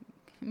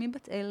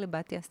 מבתאל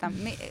לבתיה, סתם,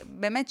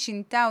 באמת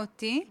שינתה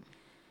אותי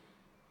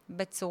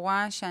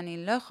בצורה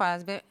שאני לא יכולה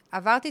להסביר.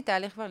 עברתי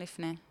תהליך כבר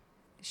לפני.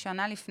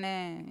 שנה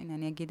לפני, הנה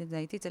אני אגיד את זה,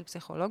 הייתי אצל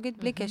פסיכולוגית,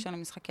 בלי קשר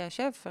למשחקי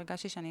השף,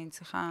 הרגשתי שאני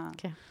צריכה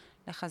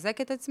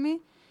לחזק את עצמי.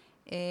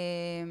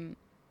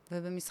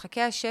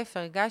 ובמשחקי השף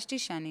הרגשתי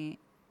שאני,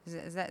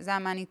 זה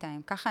המאני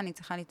טיים. ככה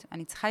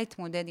אני צריכה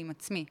להתמודד עם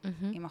עצמי,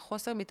 עם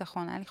החוסר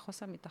ביטחון. היה לי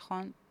חוסר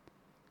ביטחון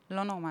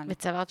לא נורמלי.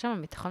 וצברת שם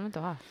ביטחון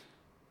מטורף.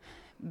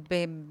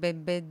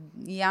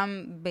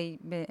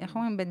 איך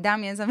אומרים?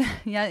 בדם,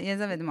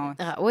 יזע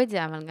ודמעות. ראו את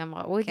זה, אבל גם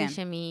ראו את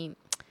זה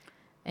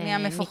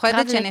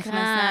מהמפוחדת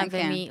שנכנסה,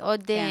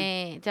 ומעוד,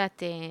 את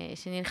יודעת,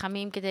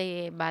 שנלחמים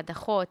כדי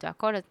בהדחות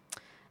והכל,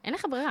 אין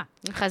לך ברירה.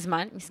 אין לך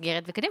זמן,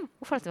 מסגרת, וקדימה,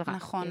 אוף על עצמך.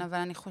 נכון, אבל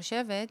אני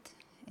חושבת,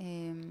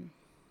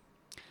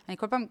 אני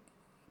כל פעם,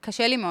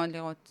 קשה לי מאוד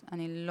לראות,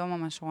 אני לא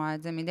ממש רואה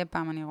את זה, מדי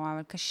פעם אני רואה,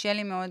 אבל קשה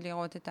לי מאוד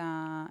לראות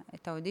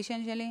את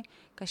האודישן שלי,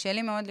 קשה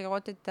לי מאוד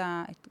לראות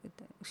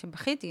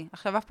שבכיתי,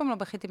 עכשיו אף פעם לא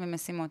בכיתי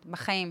במשימות,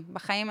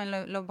 בחיים אני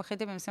לא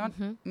בכיתי במשימות,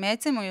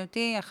 מעצם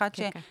היותי אחת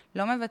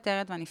שלא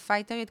מוותרת, ואני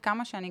פייטרית,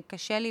 כמה שאני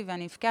קשה לי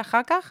ואני אבכה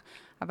אחר כך,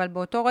 אבל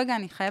באותו רגע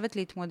אני חייבת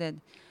להתמודד.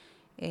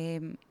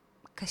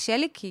 קשה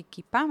לי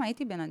כי פעם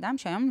הייתי בן אדם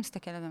שהיום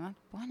מסתכל על זה,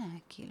 בוא'נה,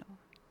 כאילו,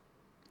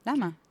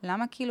 למה?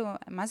 למה כאילו,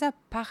 מה זה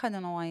הפחד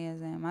הנוראי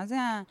הזה? מה זה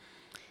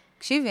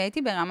תקשיבי,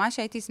 הייתי ברמה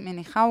שהייתי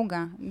מניחה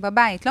הוגה,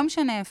 בבית, לא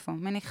משנה איפה,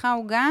 מניחה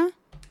הוגה,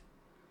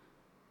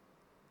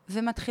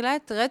 ומתחילה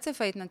את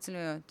רצף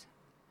ההתנצלויות.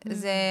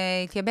 זה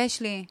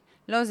התייבש לי,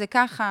 לא, זה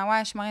ככה,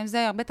 וואי, שמרים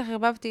זה, בטח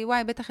הרבבתי,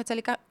 וואי, בטח יצא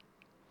לי ככה.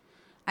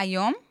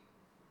 היום,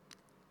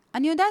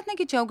 אני יודעת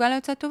נגיד שההוגה לא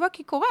יוצאה טובה,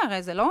 כי קורה,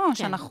 הרי זה לא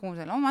שאנחנו,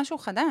 זה לא משהו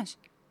חדש.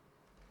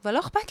 אבל לא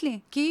אכפת לי,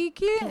 כי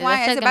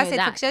וואי, איזה באסה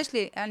התפקשש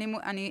לי.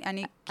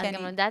 את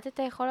גם יודעת את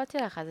היכולות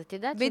שלך, אז את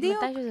יודעת שמתי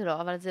שזה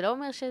לא, אבל זה לא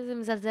אומר שזה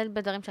מזלזל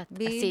בדברים שאת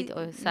עשית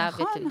או עושה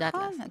ואת יודעת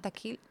לעשות. נכון, אתה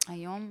כאילו,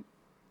 היום,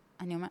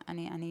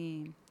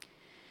 אני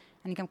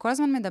גם כל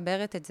הזמן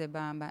מדברת את זה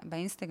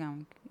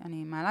באינסטגרם.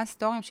 אני מעלה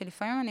סטורים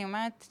שלפעמים אני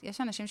אומרת,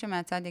 יש אנשים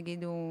שמהצד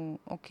יגידו,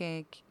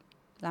 אוקיי,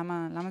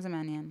 למה זה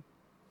מעניין?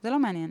 זה לא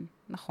מעניין,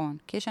 נכון.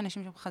 כי יש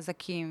אנשים שהם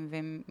חזקים,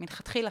 והם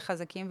מלכתחילה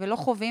חזקים, ולא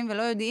חווים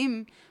ולא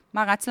יודעים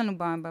מה רץ לנו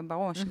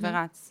בראש,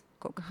 ורץ.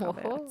 כל כך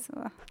הרבה רץ.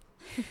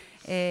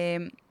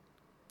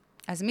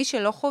 אז מי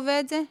שלא חווה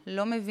את זה,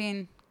 לא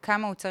מבין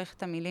כמה הוא צריך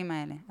את המילים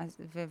האלה.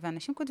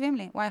 ואנשים כותבים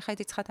לי, וואי, איך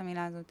הייתי צריכה את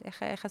המילה הזאת?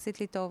 איך עשית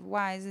לי טוב?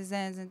 וואי,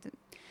 זה.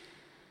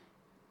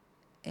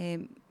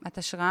 את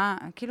השראה,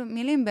 כאילו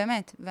מילים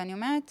באמת. ואני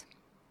אומרת,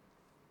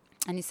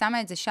 אני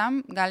שמה את זה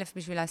שם, א'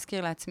 בשביל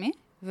להזכיר לעצמי,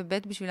 וב'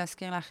 בשביל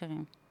להזכיר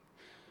לאחרים.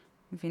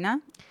 מבינה?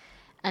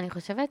 אני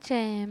חושבת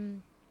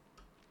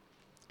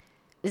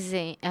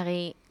זה,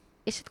 הרי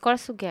יש את כל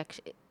הסוגיה,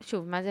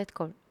 שוב, מה זה את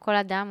כל? כל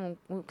אדם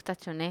הוא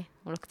קצת שונה,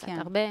 הוא לא קצת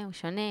הרבה, הוא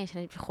שונה, יש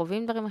אנשים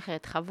שחווים דברים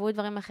אחרת, חוו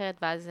דברים אחרת,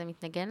 ואז זה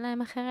מתנגן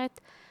להם אחרת,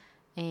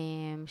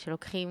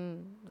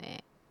 שלוקחים,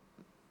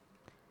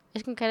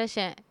 יש גם כאלה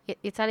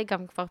שיצא לי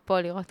גם כבר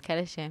פה לראות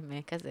כאלה שהם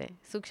כזה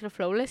סוג של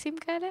פלואולסים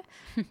כאלה,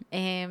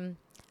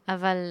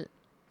 אבל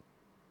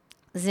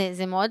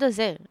זה מאוד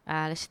עוזר,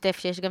 לשתף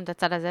שיש גם את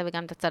הצד הזה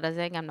וגם את הצד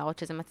הזה, גם להראות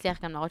שזה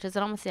מצליח, גם להראות שזה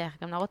לא מצליח,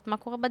 גם להראות מה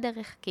קורה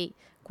בדרך, כי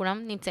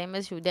כולם נמצאים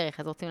באיזשהו דרך,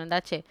 אז רוצים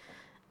לדעת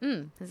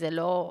זה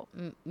לא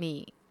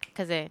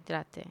כזה, את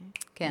יודעת,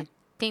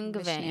 טינג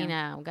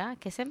והנה ההוגה,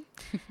 קסם.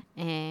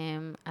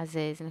 אז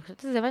אני חושבת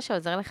שזה מה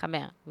שעוזר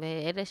לחבר,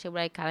 ואלה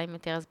שאולי קל להם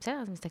יותר, אז בסדר,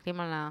 אז מסתכלים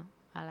על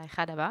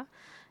האחד הבא,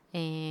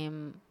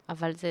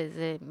 אבל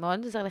זה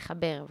מאוד עוזר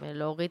לחבר,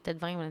 ולהוריד את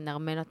הדברים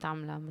ולנרמל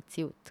אותם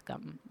למציאות גם.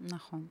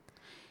 נכון.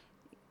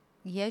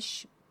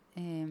 יש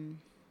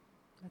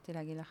באתי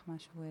להגיד לך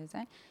משהו איזה.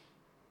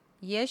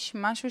 יש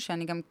משהו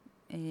שאני גם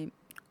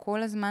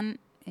כל הזמן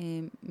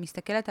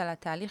מסתכלת על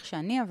התהליך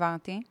שאני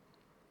עברתי,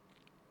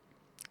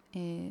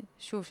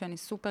 שוב, שאני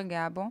סופר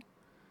גאה בו,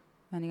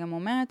 ואני גם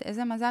אומרת,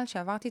 איזה מזל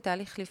שעברתי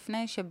תהליך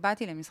לפני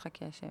שבאתי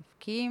למשחקי השף.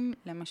 כי אם,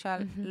 למשל,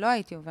 לא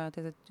הייתי עוברת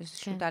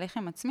איזשהו תהליך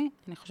עם עצמי,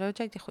 אני חושבת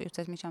שהייתי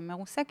יוצאת משם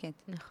מרוסקת.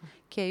 נכון.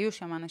 כי היו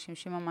שם אנשים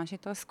שממש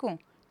התרסקו.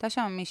 הייתה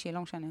שם מישהי,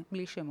 לא משנה,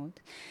 בלי שמות,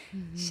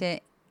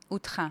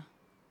 שהותחה.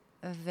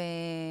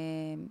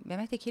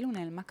 ובאמת היא כאילו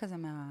נעלמה כזה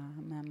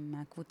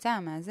מהקבוצה,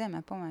 מהזה,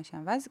 מהפה,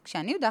 מהשם. ואז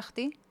כשאני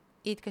הודחתי,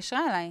 היא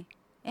התקשרה אליי.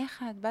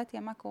 איך את, בתיה,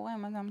 מה קורה?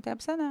 מה זה? אמרתי,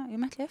 בסדר. היא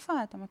אמרת לי,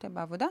 איפה את? אמרתי,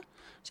 בעבודה.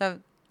 עכשיו,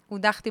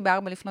 הודחתי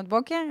ב4 לפנות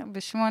בוקר,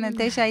 ב8-9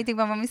 הייתי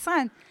כבר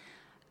במשרד.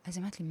 אז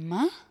היא אמרת לי,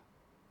 מה?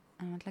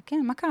 אני אמרת לה,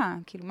 כן, מה קרה?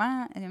 כאילו,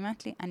 מה? היא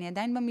אמרת לי, אני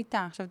עדיין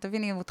במיטה. עכשיו,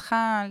 תביני, היא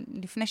הותחה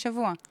לפני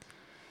שבוע.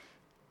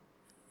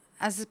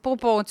 אז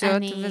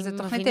פרופורציות, וזה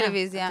תוכנית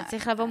טלוויזיה. אתה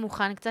צריך לבוא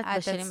מוכן קצת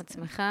בשל עם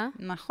עצמך.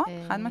 נכון,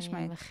 חד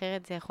משמעית.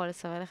 אחרת זה יכול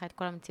לסובב לך את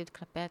כל המציאות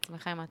כלפי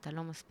עצמך, אם אתה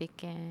לא מספיק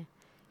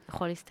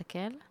יכול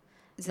להסתכל,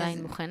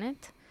 בעין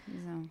מוכנת.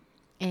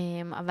 זהו.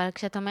 אבל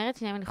כשאת אומרת,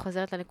 שנייה, אני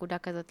חוזרת לנקודה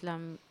כזאת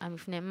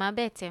למפנה, מה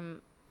בעצם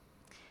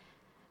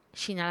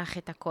שינה לך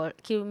את הכל?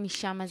 כאילו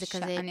משם זה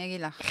כזה, אני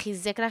אגיד לך.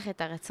 חיזק לך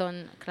את הרצון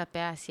כלפי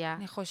העשייה.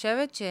 אני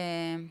חושבת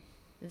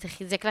זה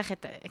חיזק לך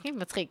את,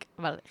 מצחיק,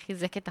 אבל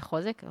חיזק את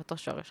החוזק, אותו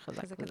שורש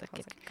חזק. חיזק את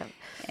החוזק.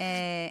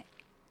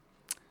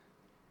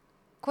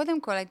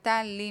 קודם כל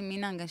הייתה לי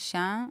מין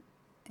הרגשה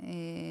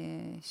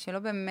שלא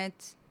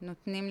באמת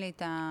נותנים לי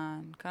את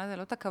נקרא לזה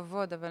לא את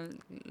הכבוד, אבל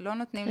לא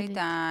נותנים לי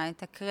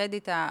את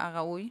הקרדיט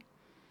הראוי.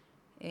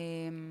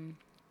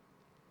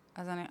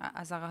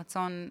 אז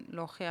הרצון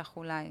להוכיח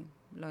אולי,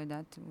 לא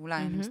יודעת, אולי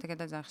אני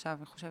מסתכלת על זה עכשיו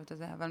וחושבת על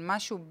זה, אבל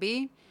משהו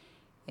בי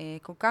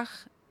כל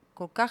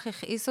כך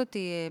הכעיס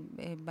אותי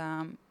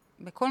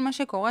בכל מה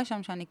שקורה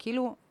שם, שאני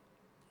כאילו,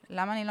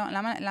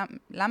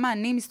 למה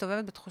אני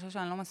מסתובבת בתחושה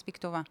שאני לא מספיק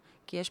טובה?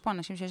 כי יש פה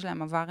אנשים שיש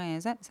להם עבר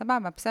זה,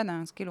 סבבה, בסדר,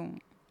 אז כאילו,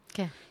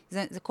 כן.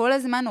 זה כל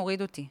הזמן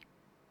הוריד אותי.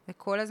 זה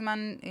כל הזמן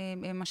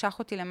משך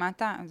אותי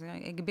למטה, זה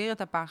הגביר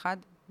את הפחד.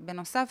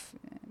 בנוסף,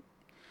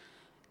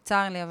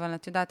 צער לי, אבל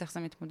את יודעת איך זה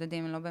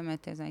מתמודדים, לא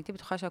באמת זה. הייתי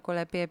בטוחה שהכל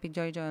אפי, אפי,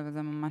 ג'וי, ג'וי, אבל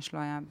זה ממש לא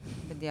היה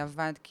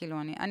בדיעבד,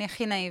 כאילו, אני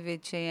הכי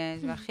נאיבית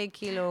שיש, והכי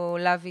כאילו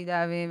לוי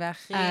דווי,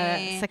 והכי...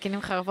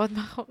 סכינים חרבות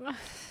מאחורה.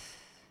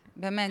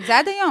 באמת, זה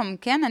עד היום,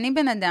 כן? אני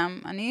בן אדם,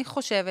 אני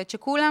חושבת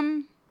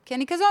שכולם, כי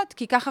אני כזאת,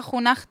 כי ככה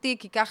חונכתי,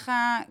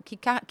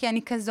 כי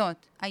אני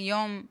כזאת.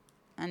 היום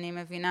אני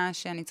מבינה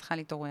שאני צריכה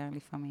להתעורר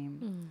לפעמים,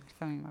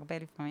 הרבה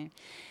לפעמים,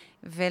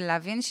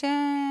 ולהבין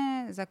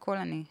שזה הכל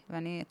אני.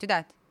 ואני, את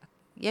יודעת,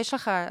 יש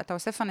לך, אתה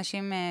אוסף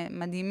אנשים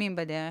מדהימים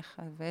בדרך,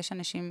 ויש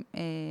אנשים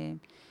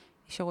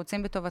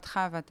שרוצים בטובתך,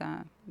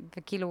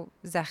 וכאילו,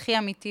 זה הכי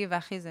אמיתי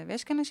והכי זה.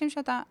 ויש כאן אנשים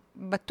שאתה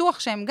בטוח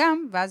שהם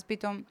גם, ואז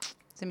פתאום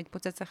זה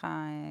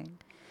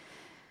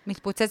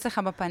מתפוצץ לך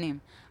בפנים.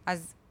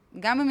 אז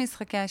גם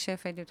במשחקי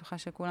השף הייתי בטוחה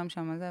שכולם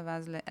שם זה,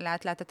 ואז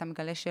לאט לאט אתה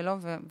מגלה שלו,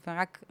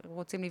 ורק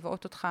רוצים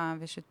לבעוט אותך,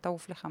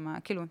 ושתעוף לך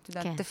כאילו, אתה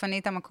יודע, תפני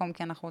את המקום,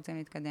 כי אנחנו רוצים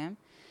להתקדם.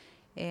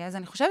 אז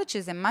אני חושבת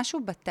שזה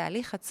משהו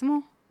בתהליך עצמו,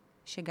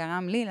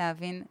 שגרם לי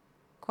להבין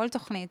כל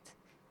תוכנית,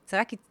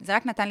 זה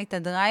רק נתן לי את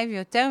הדרייב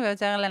יותר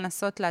ויותר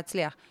לנסות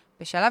להצליח.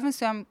 בשלב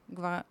מסוים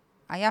כבר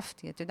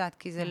עייפתי, את יודעת,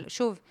 כי זה,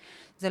 שוב,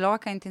 זה לא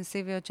רק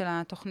האינטנסיביות של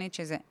התוכנית,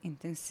 שזה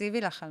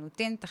אינטנסיבי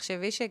לחלוטין.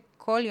 תחשבי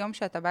שכל יום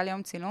שאתה בא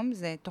ליום צילום,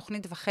 זה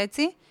תוכנית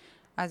וחצי,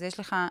 אז יש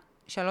לך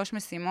 3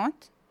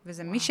 משימות,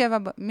 וזה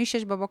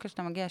מ-6 בבוקר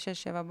שאתה מגיע,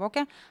 6-7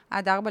 בבוקר,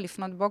 עד 4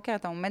 לפנות בוקר,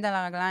 אתה עומד על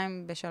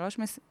הרגליים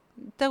ב3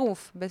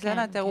 טירוף,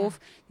 בסדר, טירוף.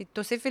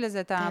 תוסיפי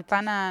לזה את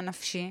הפן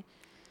הנפשי.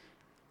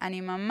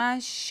 אני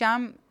ממש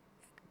שם,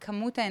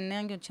 כמות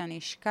האנרגיות שאני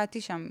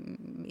השקעתי שם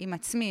עם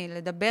עצמי,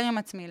 לדבר עם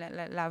עצמי,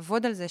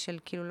 לעבוד על זה של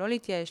כאילו לא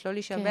להתייאש, לא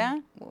להישבר,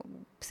 הוא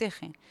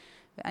פסיכי.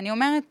 אני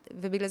אומרת,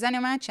 ובגלל זה אני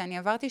אומרת שאני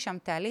עברתי שם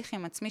תהליך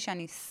עם עצמי,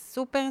 שאני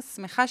סופר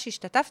שמחה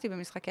שהשתתפתי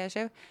במשחקי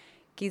השף,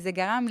 כי זה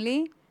גרם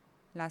לי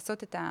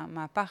לעשות את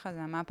המהפך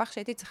הזה, המהפך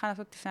שהייתי צריכה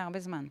לעשות לפני הרבה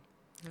זמן.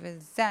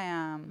 וזה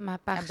היה...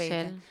 מהפך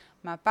של?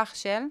 מהפך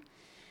של,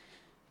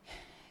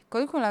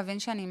 קודם כל להבין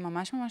שאני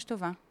ממש ממש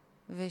טובה,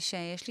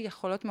 ושיש לי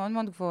יכולות מאוד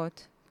מאוד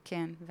גבוהות,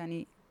 כן,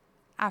 ואני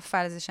עפה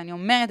על זה, שאני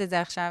אומרת את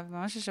זה עכשיו,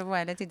 ממש השבוע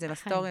העליתי את זה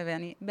לסטורי,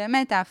 ואני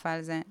באמת עפה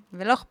על זה,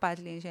 ולא אכפת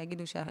לי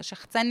שיגידו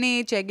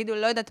שחצנית, שיגידו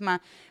לא יודעת מה,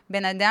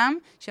 בן אדם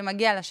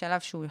שמגיע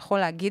לשלב שהוא יכול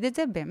להגיד את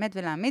זה, באמת,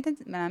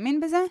 ולהאמין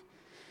בזה,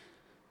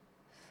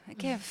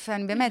 כיף,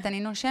 אני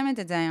נושמת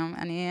את זה היום,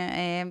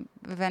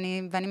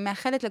 ואני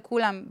מאחלת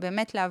לכולם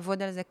באמת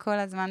לעבוד על זה כל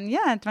הזמן,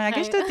 את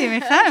מרגשת אותי,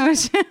 מיכל,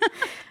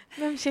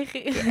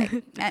 ממשיכי.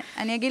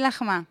 אני אגיד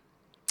לך מה,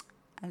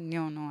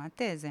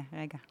 את זה,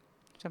 רגע,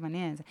 עכשיו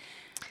אני זה.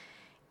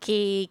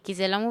 כי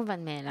זה לא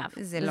מובן מאליו.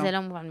 זה לא. זה לא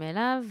מובן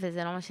מאליו,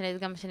 וזה לא משנה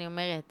גם מה שאני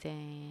אומרת.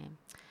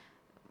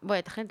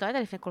 בואי, תכנית לא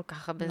הייתה לפני כל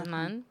כך הרבה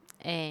זמן.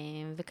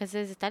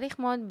 וכזה, זה תהליך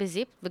מאוד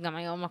בזיפ, וגם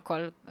היום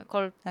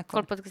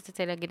כל פודקאסט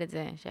יצא להגיד את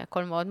זה,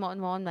 שהכל מאוד מאוד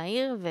מאוד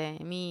מהיר,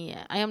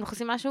 והיום אנחנו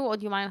עושים משהו,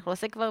 עוד יומיים אנחנו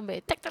עושה כבר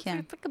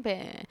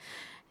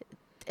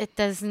את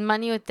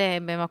הזמניות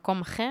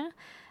במקום אחר,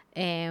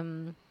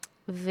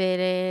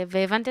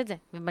 והבנת את זה,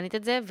 ובנית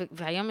את זה,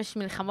 והיום יש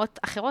מלחמות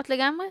אחרות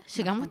לגמרי,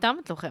 שגם אותם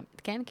את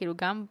לוחמת, כן? כאילו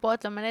גם פה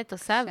את לומדת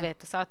עושה,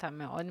 ואת עושה אותה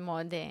מאוד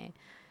מאוד...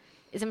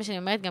 זה מה שאני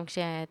אומרת, גם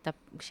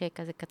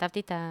כשכזה כתבתי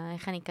את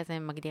איך אני כזה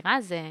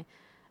מגדירה, זה...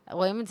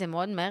 רואים את זה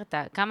מאוד מהר,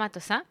 כמה את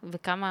עושה,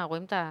 וכמה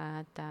רואים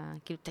את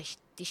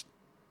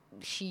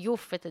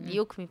השיוף, את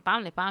הדיוק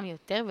מפעם לפעם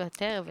יותר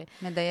ויותר,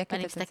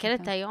 ואני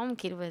מסתכלת היום,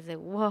 כאילו, וזה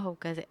וואו,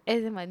 כזה,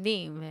 איזה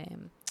מדהים,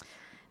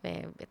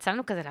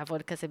 ויצאנו כזה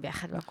לעבוד כזה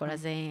ביחד והכל,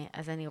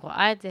 אז אני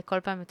רואה את זה כל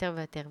פעם יותר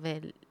ויותר,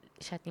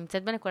 ושאת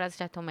נמצאת בנקודה הזאת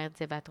שאת אומרת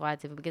זה, ואת רואה את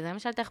זה, ובגלל זה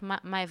משאלת לך,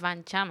 מה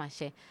הבנת שמה,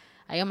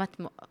 שהיום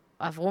את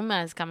עברו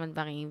מאז כמה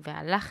דברים,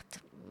 והלכת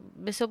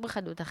בסופר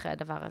חדות אחרי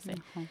הדבר הזה.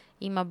 נכון.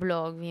 עם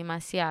הבלוג ועם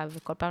העשייה,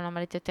 וכל פעם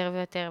למדת יותר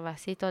ויותר,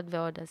 ועשית עוד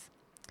ועוד, אז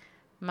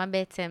מה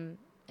בעצם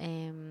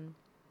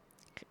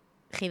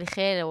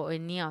חלחל או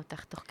הניע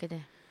אותך תוך כדי?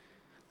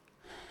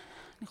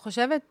 אני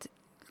חושבת,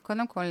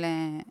 קודם כל,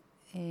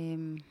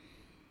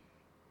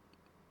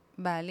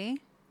 בעלי,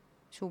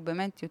 שהוא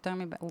באמת יותר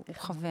הוא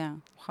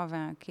חבר,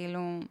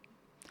 כאילו,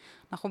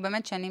 אנחנו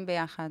באמת שנים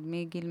ביחד,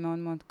 מגיל מאוד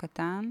מאוד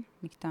קטן,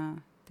 מכתה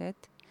ט'.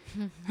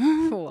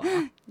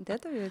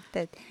 ט'.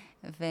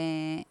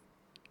 ואני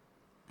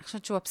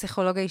חושבת שהוא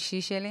הפסיכולוג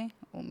האישי שלי,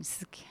 הוא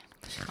מסכן.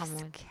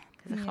 חמוד.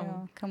 כזה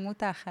חמוד.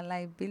 כמות האכלה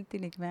היא בלתי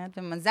נגמרת,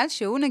 ומזל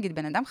שהוא נגיד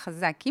בן אדם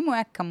חזק. אם הוא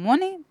היה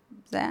כמוני,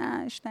 זה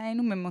היה,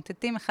 היינו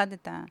ממוטטים אחד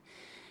את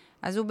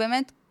אז הוא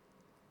באמת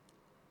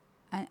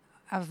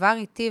עבר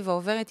איתי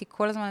ועובר איתי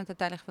כל הזמן את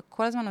התהליך,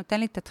 וכל הזמן נותן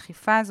לי את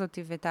הדחיפה הזאת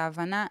ואת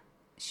ההבנה,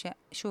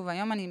 ששוב,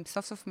 היום אני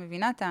סוף סוף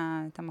מבינה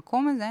את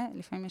המקום הזה,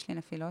 לפעמים יש לי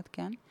נפילות,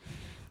 כן?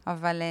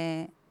 אבל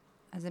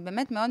אז זה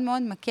באמת מאוד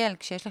מאוד מקל,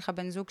 כשיש לך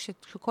בן זוג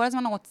שכל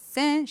הזמן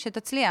רוצה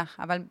שתצליח,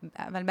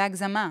 אבל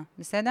בהגזמה,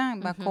 בסדר?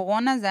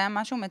 בקורונה זה היה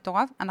משהו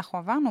מטורף. אנחנו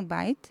עברנו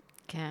בית,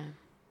 כן.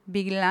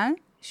 בגלל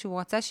שהוא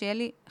רצה שיהיה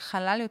לי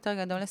חלל יותר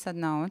גדול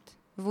לסדנאות,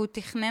 והוא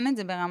תכנן את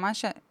זה ברמה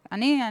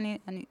אני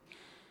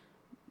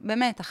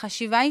באמת,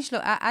 החשיבה היא שלו,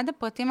 עד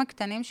הפרטים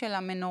הקטנים של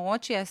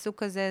המנורות שיעשו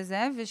כזה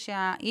זה,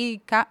 ושהיא,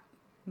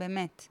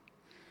 באמת.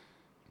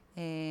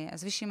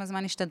 אז שעם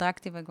הזמן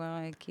השתדרקתי וכבר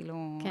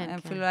כאילו,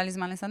 אפילו לא היה לי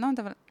זמן לסדנות,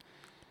 אבל...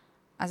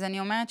 אז אני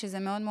אומרת שזה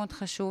מאוד מאוד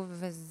חשוב,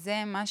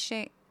 וזה מה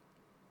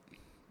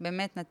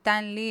שבאמת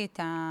נתן לי את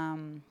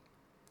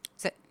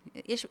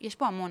יש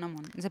פה המון,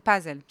 זה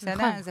פאזל, בסדר?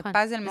 נכון, זה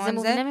פאזל מאוד... זה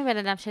מובנה מבן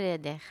אדם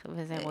שלידך,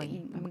 וזה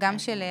רואים. גם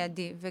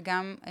שלידי,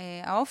 וגם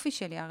האופי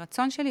שלי,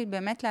 הרצון שלי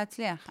באמת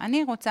להצליח.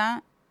 אני רוצה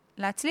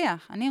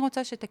להצליח, אני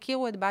רוצה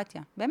שתכירו את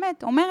בתיה.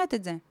 באמת, אומרת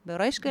את זה,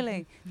 בריש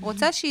גלי.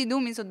 רוצה שידעו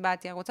מי זאת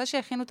בתיה, רוצה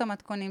שיכינו את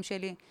המתכונים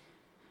שלי.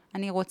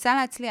 אני רוצה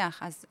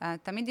להצליח, אז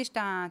תמיד יש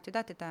את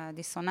יודעת, את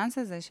הדיסוננס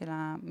הזה של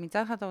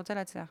מצד אחד אתה רוצה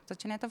להצליח, מצד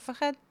שני אתה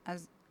מפחד,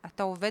 אז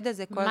אתה עובד על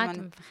זה כל הזמן. מה את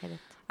מפחדת?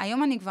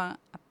 היום אני כבר,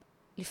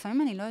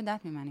 לפעמים אני לא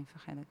יודעת ממה אני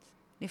מפחדת.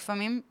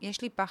 לפעמים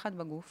יש לי פחד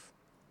בגוף,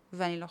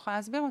 ואני לא יכולה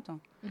להסביר אותו.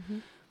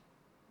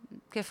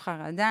 כיף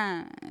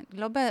חרדה,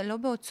 לא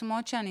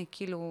בעוצמות שאני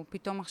כאילו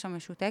פתאום עכשיו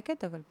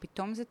משותקת, אבל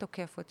פתאום זה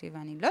תוקף אותי,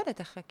 ואני לא יודעת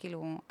איך,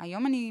 כאילו,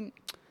 היום אני...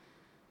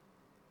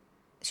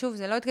 שוב,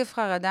 זה לא התקף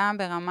חרדה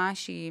ברמה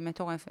שהיא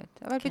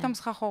מטורפת, אבל פתאום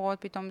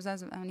סחרחורות, פתאום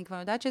זז, אני כבר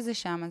יודעת שזה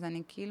שם, אז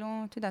אני כאילו,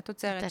 אתה יודע,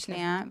 תוצרת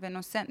שנייה,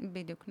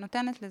 בדיוק,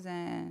 נותנת לזה...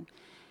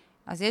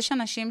 אז יש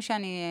אנשים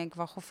שאני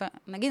כבר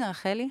נגיד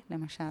רחלי,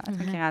 למשל, את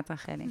מכירה את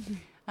רחלי.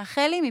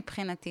 רחלי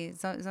מבחינתי,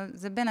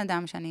 זה בן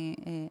אדם שאני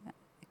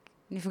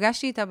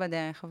נפגשתי איתה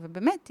בדרך,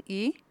 ובאמת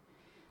היא,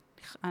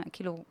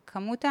 כאילו,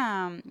 כמות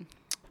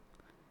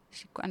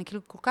אני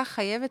כאילו כל כך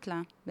חייבת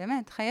לה,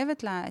 באמת,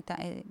 חייבת לה,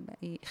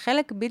 היא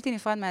חלק בלתי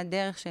נפרד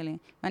מהדרך שלי,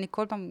 ואני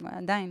כל פעם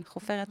עדיין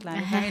חופרת לה,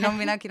 אני לא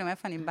מבינה כאילו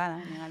מאיפה אני באה לה,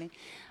 נראה לי.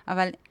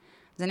 אבל,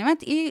 אז אני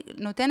אומרת, היא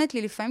נותנת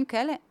לי לפעמים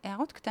כאלה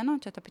הערות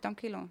קטנות, שאתה פתאום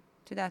כאילו,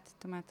 את יודעת,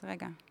 את אומרת,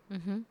 רגע,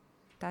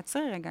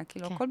 תעצרי רגע,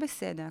 כאילו, הכל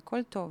בסדר,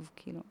 הכל טוב,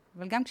 כאילו.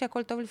 אבל גם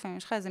כשהכל טוב לפעמים,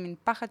 יש לך איזה מין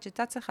פחד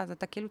שצץ לך, אז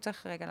אתה כאילו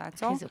צריך רגע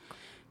לעצור,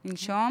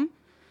 לנשום.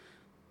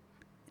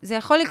 זה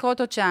יכול לקרות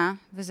עוד שעה,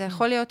 וזה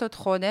יכול להיות עוד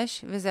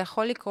חודש, וזה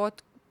יכול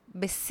לקרות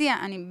בשיא,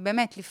 אני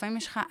באמת, לפעמים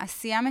יש לך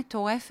עשייה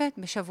מטורפת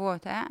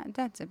בשבועות. היה,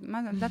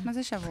 יודעת מה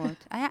זה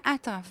שבועות? היה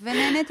אטרף,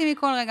 ונהניתי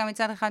מכל רגע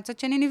מצד אחד, מצד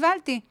שני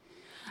נבלתי.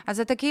 אז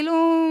אתה כאילו...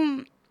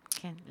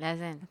 כן,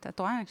 לאזן.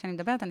 אתה רואה, כשאני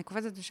מדברת, אני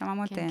קופצת ושמה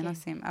מות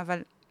נושאים.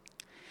 אבל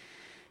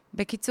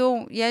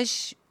בקיצור,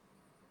 יש...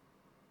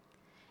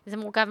 זה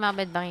מורכב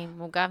מהרבה דברים,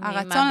 מורכב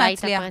מהבית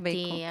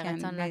הפרטי,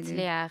 הרצון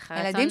להצליח.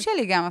 ילדים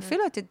שלי גם,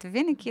 אפילו,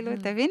 תביני, כאילו,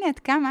 תביני עד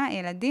כמה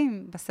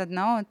ילדים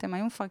בסדנאות, הם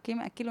היו מפרקים,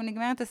 כאילו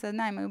נגמרת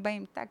הסדנה, הם היו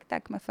באים טק,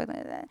 טק,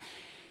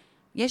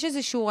 יש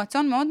איזשהו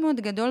רצון מאוד מאוד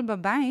גדול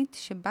בבית,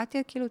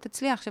 שבתיה כאילו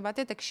תצליח,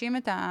 שבתיה תגשים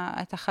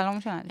את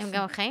החלום שלה. הם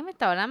גם חיים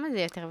את העולם הזה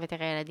יותר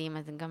ויותר ילדים,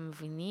 אז הם גם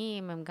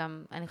מבינים, הם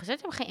גם, אני חושבת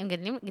שהם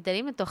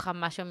גדלים לתוך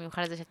משהו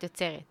מיוחד הזה שאת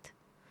יוצרת.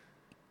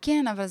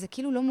 כן, אבל זה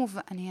כאילו לא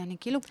מובן, אני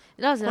כאילו...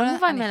 לא, זה לא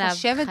מובן מאליו,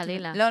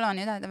 חלילה. לא,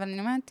 אני יודעת, אבל אני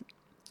אומרת,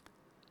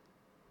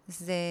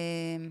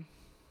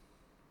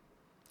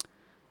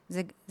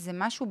 זה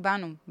משהו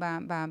בנו,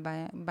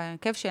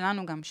 בהרכב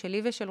שלנו גם,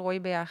 שלי ושל רועי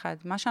ביחד,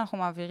 מה שאנחנו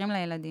מעבירים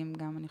לילדים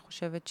גם, אני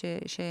חושבת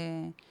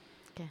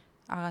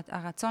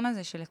הרצון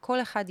הזה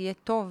שלכל אחד יהיה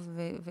טוב,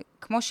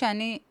 וכמו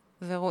שאני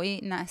ורועי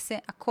נעשה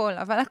הכל,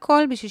 אבל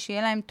הכל בשביל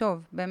שיהיה להם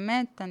טוב.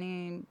 באמת,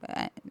 אני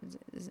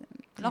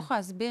לא יכולה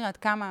להסביר עד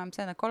כמה,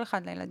 בסדר, כל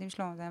אחד לילדים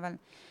שלו, אבל...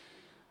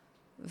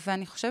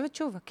 ואני חושבת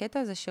שוב, הקטע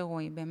הזה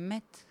שרועי,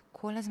 באמת,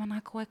 כל הזמן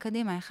רק רואה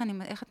קדימה,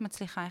 איך את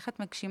מצליחה, איך את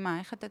מגשימה,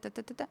 איך את...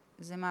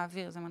 זה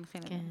מעביר, זה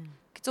מנחיל. כן.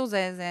 קיצור,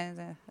 זה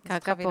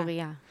קרקע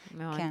פוריה,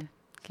 מאוד. כן.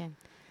 כן.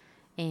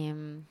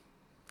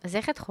 אז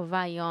איך את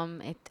חווה היום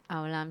את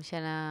העולם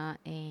של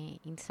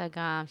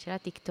האינסטגרם, של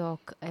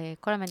הטיקטוק,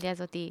 כל המדיה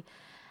הזאת,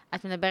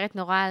 את מדברת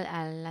נורא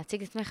על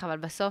להציג את עצמך, אבל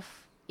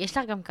בסוף יש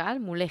לך גם קהל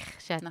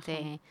מולך, שאת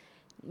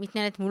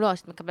מתנהלת מולו,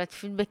 שאת מקבלת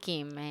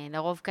פידבקים,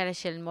 לרוב כאלה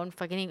של מאוד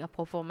מפרגנים,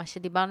 אפרופו מה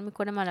שדיברנו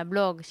מקודם על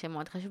הבלוג,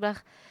 שמאוד חשוב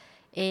לך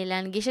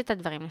להנגיש את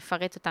הדברים,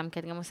 לפרט אותם, כי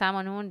את גם עושה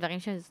המון דברים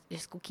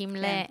שזקוקים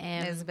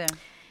להסבר.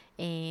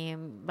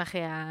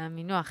 באחרי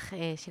המינוח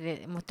של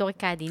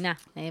מוטוריקה עדינה,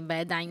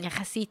 בידיים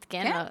יחסית,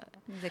 כן?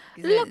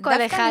 לא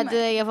כל אחד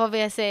יבוא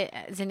ויעשה,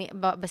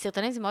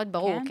 בסרטונים זה מאוד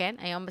ברור, כן?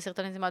 היום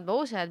בסרטונים זה מאוד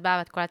ברור שאת באה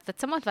ואת קולטת את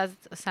עצמות, ואז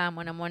את עושה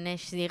המון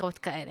שזירות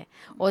כאלה.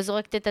 או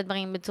זורקת את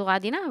הדברים בצורה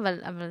עדינה,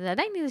 אבל זה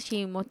עדיין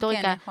איזושהי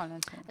מוטוריקה.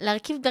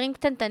 להרכיב דברים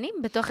קטנטנים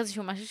בתוך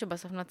איזשהו משהו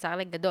שבסוף נוצר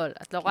לגדול.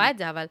 את לא רואה את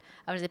זה,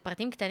 אבל זה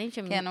פרטים קטנים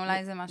שנהיים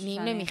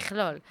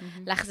למכלול.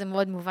 לך זה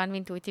מאוד מובן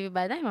ואינטואיטיבי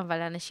בידיים, אבל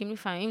לאנשים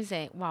לפעמים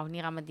זה, וואו,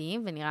 נראה מדהים,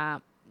 ונראה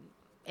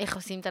איך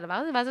עושים את הדבר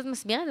הזה, ואז את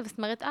מסבירה את זה, ואת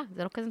אומרת,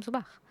 זה לא כזה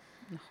מסובך.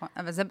 נכון,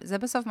 אבל זה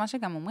בסוף מה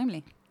שגם אומרים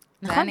לי.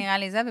 נכון. זה היה נראה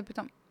לי זה,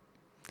 ופתאום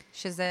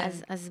שזה...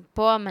 אז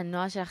פה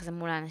המנוע שלך זה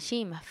מול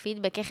האנשים,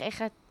 הפידבק,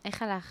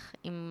 איך הלך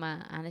עם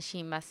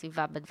האנשים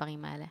בסביבה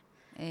בדברים האלה?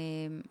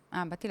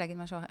 באתי להגיד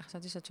משהו אחר,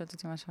 חשבתי שאת שואלת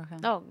אותי משהו אחר.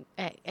 לא,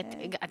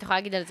 את יכולה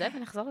להגיד על זה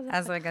ונחזור לזה?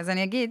 אז רגע, אז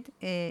אני אגיד,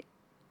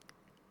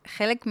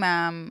 חלק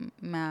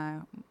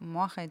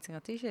מהמוח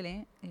היצירתי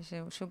שלי,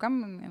 שהוא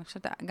גם, אני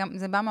חושבת, גם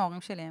זה בא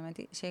מההורים שלי, האמת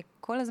היא,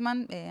 שכל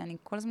הזמן, אני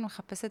כל הזמן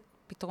מחפשת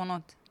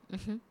פתרונות,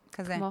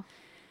 כזה.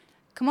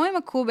 כמו עם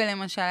הקובל,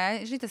 למשל,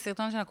 יש לי את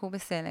הסרטון של הקובל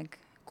סלג,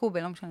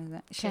 קובל, לא משנה זה,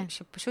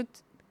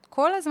 שפשוט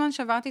כל הזמן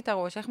שברתי את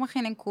הראש, איך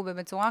מכינים קובל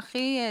בצורה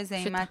הכי, זה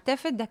עם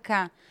מעטפת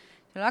דקה,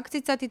 שלא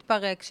הקציצה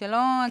תתפרק,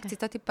 שלא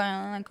הקציצה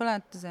תתפרק, כל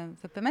זה,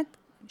 ובאמת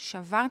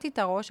שברתי את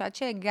הראש עד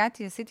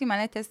שהגעתי, עשיתי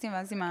מלא טסטים,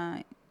 ואז עם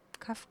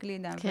כף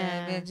גלידה,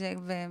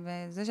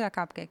 וזה של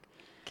הקאפקק.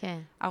 כן.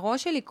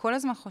 הראש שלי כל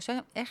הזמן חושב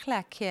איך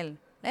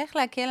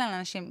להקל על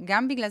אנשים.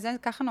 גם בגלל זה,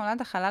 ככה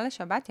נולד החלה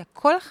לשבתיה.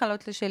 כל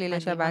החלות שלי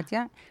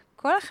לשבתיה,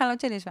 כל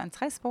החלות שלי, אני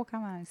צריכה לספור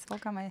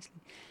כמה יש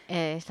לי.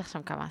 יש לך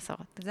שם כמה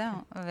עשרות.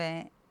 זהו,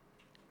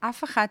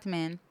 ואף אחת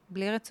מהן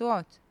בלי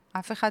רצועות.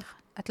 אף אחד,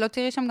 את לא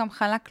תראי שם גם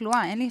חלה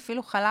כלואה. אין לי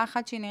אפילו חלה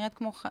אחת שהיא נראית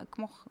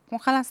כמו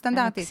חלה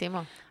סטנדרטית.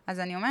 אז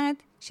אני אומרת,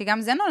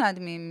 שגם זה נולד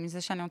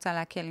מזה שאני רוצה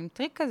להקל, עם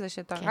טריק כזה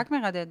שאתה רק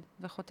מרדד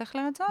וחותך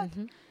לרצועות.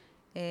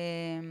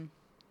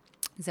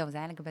 זהו, זה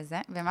היה לגבי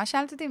זה. ומה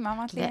שאלת אותי? מה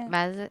אמרת לי?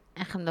 ואז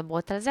אנחנו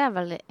מדברות על זה,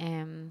 אבל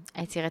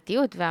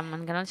היצירתיות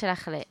והמנגנון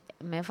שלך,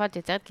 מאיפה את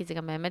יוצרת? כי זה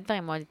גם באמת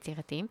דברים מאוד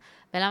יצירתיים.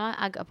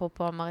 ולמה,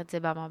 אפרופו אמרת זה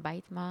בא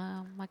מהבית?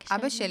 מה הקשר?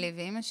 אבא שלי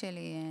ואמא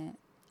שלי,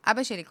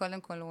 אבא שלי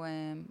קודם כל הוא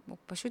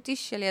פשוט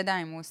איש של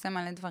ידיים, הוא עושה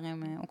מלא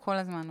דברים, הוא כל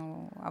הזמן,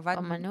 הוא עבד...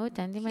 אומנות,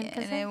 אין דימן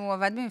כזה? הוא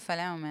עבד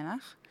במפעלי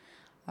המלח,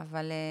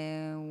 אבל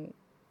הוא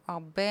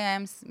הרבה היה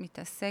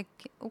מתעסק,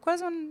 הוא כל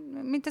הזמן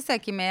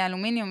מתעסק עם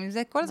אלומיניום, עם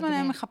זה, כל הזמן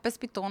היה מחפש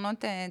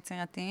פתרונות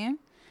יצירתיים.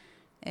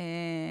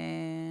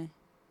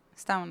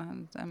 סתם,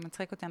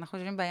 מצחיק אותי, אנחנו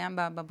חושבים בים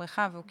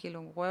בבריכה, והוא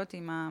כאילו רואה אותי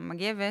עם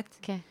המגבת,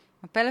 כן.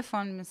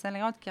 הפלאפון מנסה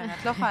לראות, כי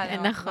את לא יכולה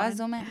לראות. ואז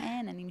הוא אומר,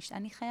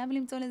 אני חייב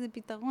למצוא לזה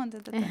פתרון.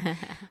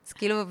 אז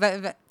כאילו,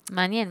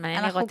 מעניין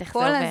לראות איך זה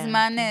עובר. אנחנו כל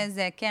הזמן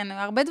זה, כן,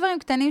 הרבה דברים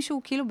קטנים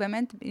שהוא כאילו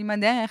באמת עם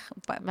הדרך,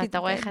 ואתה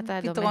רואה איך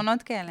אתה דומה.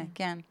 פתרונות כאלה,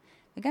 כן.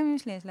 וגם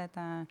יש לה את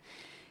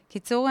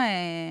הקיצור...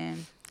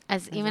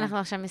 אז אם אנחנו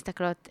עכשיו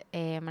מסתכלות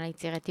על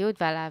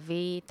היצירתיות ועל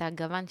להביא את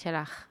הגוון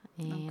שלך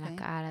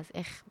לקהל, אז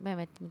איך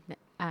באמת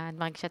את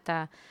מרגישה את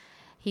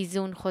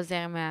ההיזון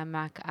חוזר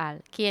מהקהל?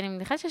 כי אני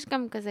מניחה שיש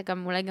גם כזה,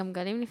 גם אולי גם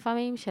גלים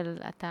לפעמים, של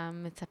אתה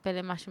מצפה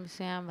למשהו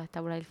מסוים, ואתה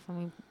אולי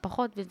לפעמים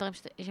פחות, ודברים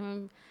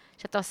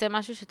שאתה עושה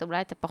משהו שאתה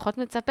אולי אתה פחות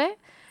מצפה.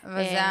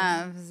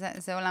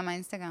 וזה עולם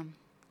האינסטגרם.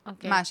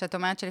 מה, שאת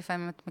אומרת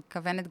שלפעמים את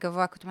מכוונת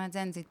גבוה, כי את אומרת,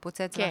 זה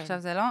יתפוצץ, ועכשיו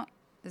זה לא,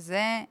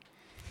 זה,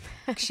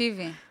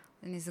 תקשיבי,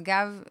 זה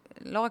נשגב,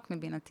 לא רק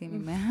מבינתי,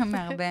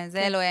 מהרבה, זה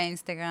אלוהי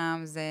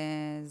האינסטגרם,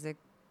 זה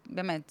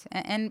באמת,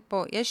 אין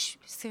פה, יש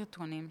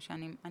סרטונים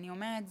שאני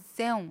אומרת,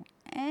 זהו,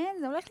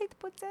 זה הולך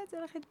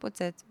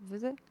להתפוצץ,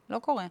 וזה לא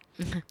קורה.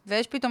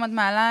 ויש פתאום את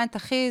מעלה את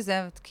אחי,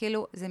 זה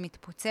כאילו, זה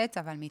מתפוצץ,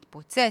 אבל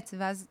מתפוצץ,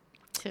 ואז...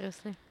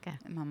 סיריוסלי, כן.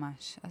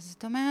 ממש. אז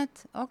זאת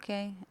אומרת,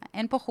 אוקיי,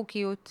 אין פה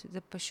חוקיות,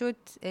 זה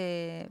פשוט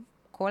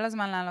כל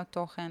הזמן לעלות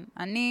תוכן.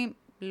 אני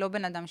לא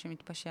בן אדם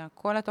שמתפשר.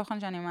 כל התוכן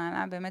שאני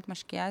מעלה באמת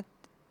משקיעת.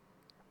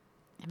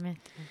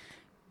 אמת.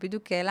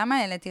 בדיוק, למה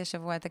העליתי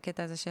השבוע את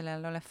הקטע הזה של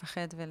לא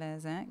לפחד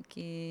ולזה?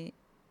 כי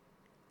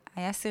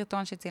היה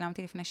סרטון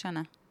שצילמתי לפני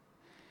שנה.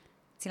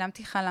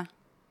 צילמתי חלה.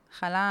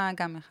 חלה,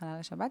 גם חלה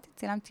לשבת,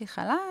 צילמתי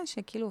חלה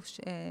שכאילו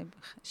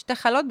שתי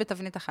חלות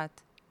בתבנית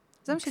אחת.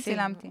 זה מה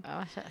שצילמתי.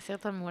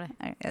 סרטון מעולה.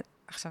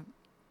 עכשיו,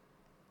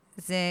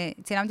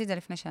 צילמתי את זה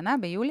לפני שנה,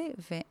 ביולי,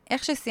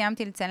 ואיך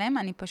שסיימתי לצלם,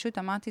 אני פשוט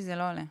אמרתי, זה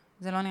לא עולה,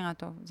 זה לא נראה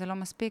טוב, זה לא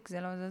מספיק,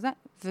 זה לא זה,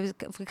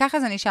 וככה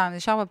זה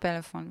נשאר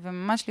בפלאפון,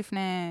 וממש לפני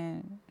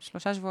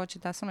 3 שבועות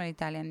שטסנו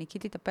לאיטליה,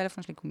 ניקיתי את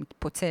הפלאפון שלי, הוא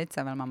מתפוצץ,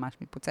 אבל ממש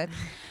מתפוצץ,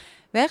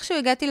 ואיכשהו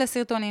הגעתי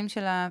לסרטונים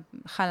של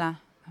החלה,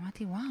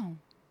 אמרתי,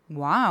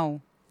 וואו,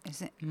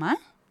 מה?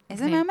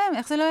 איזה מהמם,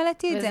 איך זה לא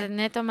העליתי את זה? וזה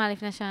נטו מה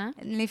לפני שנה?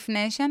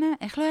 לפני שנה,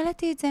 איך לא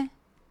העליתי את זה?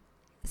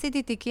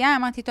 עשיתי תיקייה,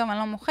 אמרתי, טוב, אני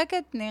לא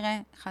מוחקת, נראה,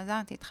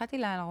 חזרתי, התחלתי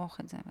לערוך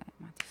את זה,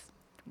 ואמרתי,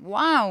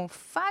 וואו,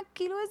 פאק,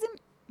 כאילו איזה,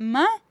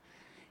 מה?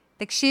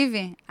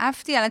 תקשיבי,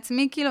 עפתי על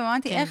עצמי, כאילו,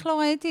 אמרתי, איך לא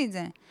ראיתי את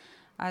זה?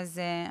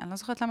 אז אני לא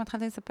זוכרת למה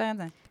התחלתי לספר את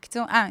זה.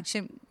 בקיצור,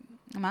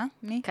 מה?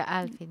 מי?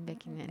 קהל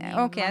פידבק.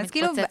 אוקיי, אז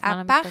כאילו,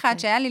 הפחד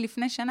שהיה לי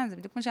לפני שנה, זה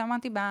בדיוק מה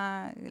שאמרתי,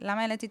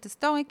 למה העליתי את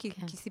הסטורי, כי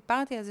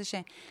סיפרתי על זה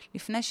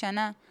שלפני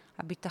שנה,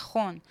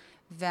 הביטחון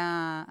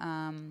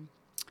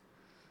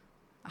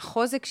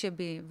החוזק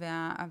שבי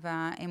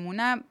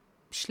והאמונה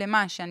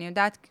שלמה שאני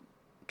יודעת,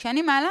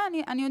 כשאני מעלה,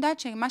 אני יודעת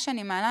שמה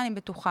שאני מעלה, אני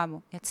בטוחה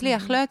בו.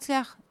 יצליח, לא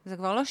יצליח, זה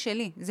כבר לא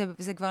שלי.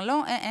 זה כבר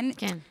לא,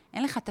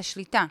 אין לך את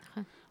השליטה.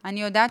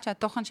 אני יודעת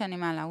שהתוכן שאני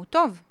מעלה הוא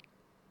טוב,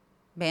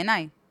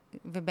 בעיניי.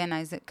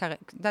 ובעיניי,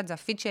 זה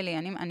הפיד שלי,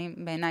 אני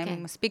בעיניי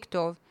מספיק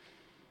טוב,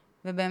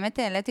 ובאמת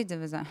העליתי את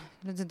זה,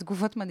 וזה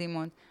תגובות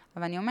מדהימות.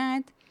 אבל אני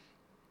אומרת,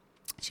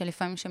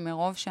 שלפעמים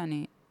שמרוב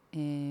שאני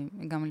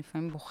גם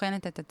לפעמים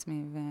בוחנת את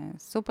עצמי,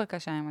 וסופר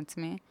קשה עם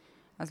עצמי,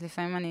 אז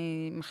לפעמים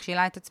אני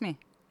מכשילה את עצמי.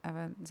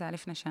 אבל זה היה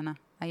לפני שנה.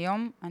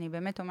 היום אני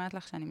באמת אומרת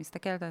לך שאני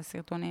מסתכלת על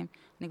הסרטונים,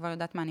 אני כבר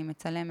יודעת מה אני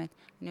מצלמת,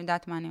 אני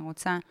יודעת מה אני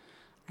רוצה.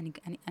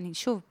 אני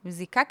שוב,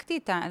 זיקקתי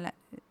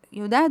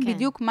יודעת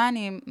בדיוק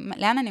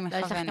לאן אני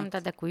מכוונת. יש לך גם את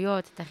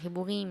הדקויות, את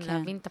החיבורים,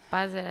 להבין את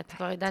הפאזל, את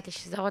כבר יודעת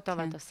לשזור אותו,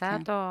 ואת עושה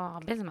אותו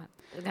הרבה זמן.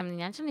 זה גם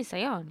עניין של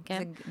ניסיון, כן?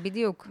 זה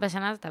בדיוק.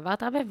 בשנה הזאת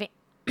עברת הרבה,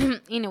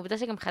 הנה, עובדה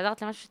שגם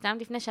חזרת למשהו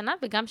שציימת לפני שנה,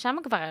 וגם שם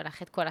כבר היה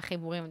לך את כל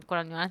החיבורים, את כל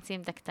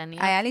הניואנסים, את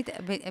הקטנים. היה לי,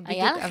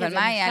 בדיוק, אבל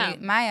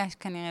מה היה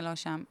כנראה לא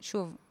שם?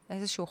 שוב,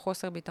 איזשהו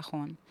חוסר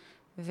ביטחון.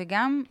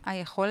 וגם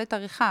היכולת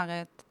עריכה,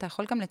 הרי אתה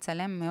יכול גם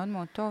לצלם מאוד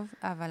מאוד טוב,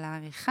 אבל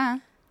העריכה,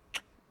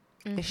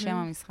 בשם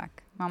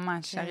המשחק,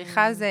 ממש.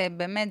 העריכה זה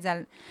באמת,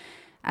 זה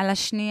על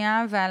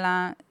השנייה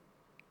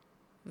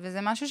וזה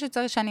משהו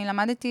שצריך, שאני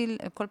למדתי,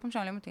 כל פעם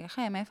שעולים אותי,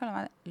 מאיפה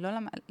למד? לא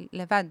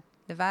למד,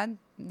 לבד,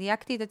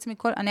 דייקתי את עצמי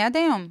אני עד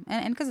היום,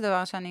 אין כזה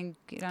דבר שאני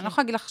לא יכולה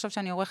להגיד לך עכשיו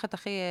שאני עורכת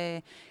הכי,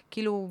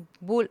 כאילו,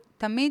 בול,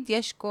 תמיד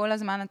יש כל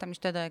הזמן, אתה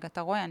משתדרג,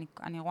 אתה רואה,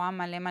 אני רואה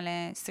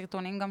מלא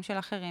סרטונים גם של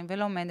אחרים,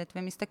 ולומדת,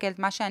 ומסתכלת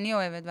מה שאני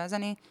אוהבת, ואז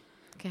אני,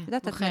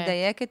 יודעת, את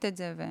מדייקת את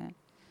זה,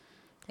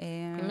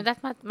 אני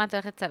יודעת מה אתה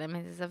הולכת לצלם,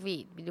 איזה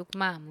זווית, בדיוק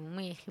מה,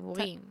 מומי,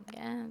 חיבורים,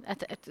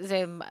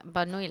 זה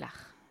בנוי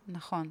לך.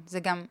 נכון,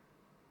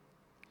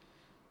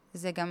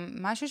 זה גם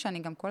משהו שאני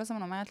גם כל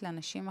הזמן אומרת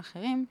לאנשים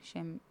אחרים,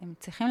 שהם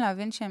צריכים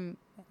להבין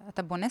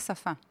אתה בונה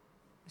שפה.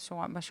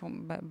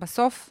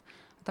 בסוף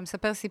אתה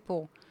מספר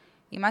סיפור.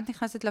 אם את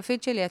נכנסת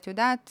לפיד שלי, את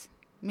יודעת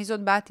מי זאת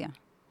בתיה.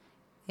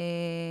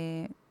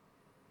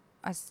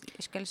 אז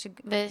יש כאלה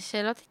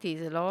ושאלות איתי,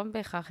 זה לא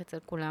בהכרח אצל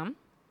כולם.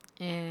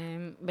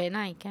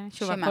 בעיניי, כן?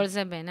 שוב, הכל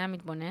זה בעיניי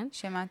המתבונן.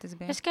 שמה,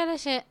 תסביר. יש כאלה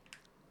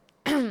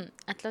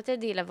את לא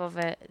תדעי לבוא,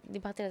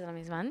 ודיברתי על זה לא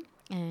מזמן.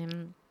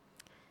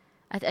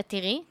 את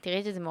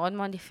תראי שזה מאוד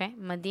מאוד יפה,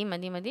 מדהים,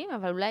 מדהים, מדהים,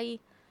 אבל אולי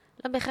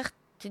לא בהכרח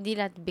תדעי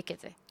להדביק את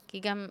זה. כי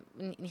גם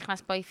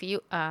נכנס פה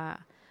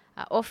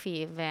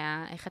האופי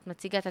ואיך את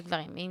מציגה את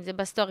הדברים. אם זה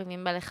בסטורי,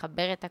 אם בא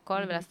לחבר את הכל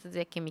ולעשות את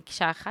זה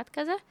כמקשה אחת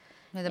כזה.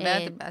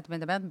 את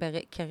מדברת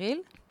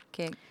כריל?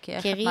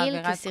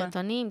 כריל,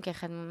 כסרטונים,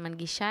 כאיך את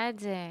מנגישה את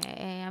זה,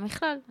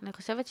 המכלול. אני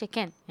חושבת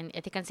שכן.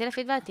 תיכנסי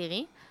לפיד ואת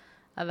תראי,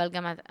 אבל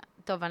גם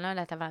טוב, אני לא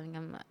יודעת, אבל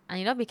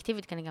אני לא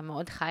אובייקטיבית, כי אני גם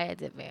מאוד חיה את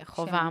זה,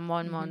 וחובה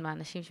המון מאוד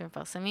מהאנשים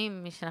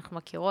שמפרסמים, מי שאנחנו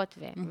מכירות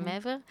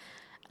ומעבר.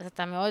 אז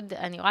אתה מאוד,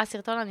 אני רואה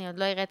סרטון, אני עוד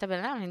לא אראה את הבן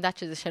אדם, אני יודעת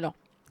שזה שלו.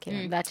 כי אני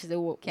יודעת שזה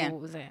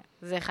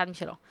זה אחד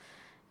משלו.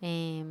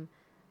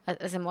 אז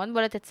זה מאוד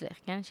בולט אצלך,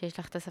 כן? שיש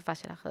לך את השפה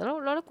שלך.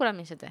 לא לכולם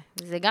יש את זה.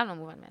 זה גם לא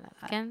מובן מאליו,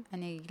 כן?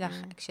 אני אגיד לך,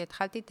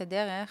 כשהתחלתי את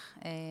הדרך,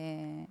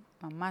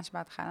 ממש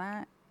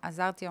בהתחלה,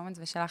 עזרתי אומץ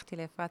ושלחתי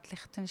לאפרת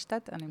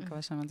ליכטנשטט, אני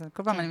מקווה שאני אומרת,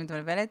 כל פעם אני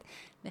מתבלבלת,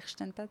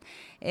 ליכטנשטט.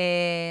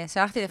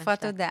 שלחתי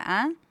לאפרת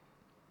הודעה,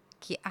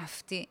 כי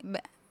עפתי,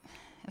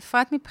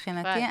 אפרת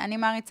מבחינתי, אני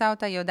מעריצה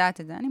אותה,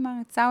 יודעת את זה, אני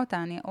מעריצה אותה,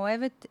 אני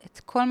אוהבת את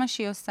כל מה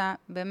שהיא עושה,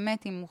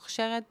 באמת, היא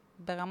מוכשרת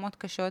ברמות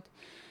קשות,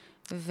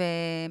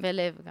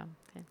 ולב גם,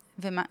 כן.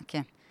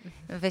 כן.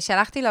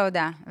 ושלחתי לה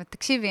הודעה,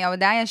 ותקשיבי,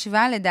 ההודעה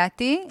ישבה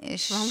לדעתי,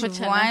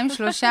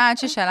 2-3 עד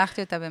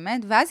ששלחתי אותה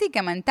באמת, ואז היא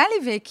גם ענתה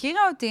לי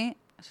והכירה אותי,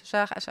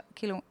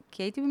 כאילו,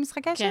 כי הייתי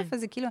במשחקי השף, אז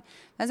זה כאילו,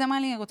 ואז היא אמרה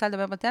לי, רוצה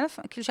לדבר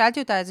בטלפון, כאילו שאלתי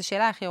אותה איזו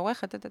שאלה, איך היא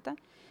עורכת, אתה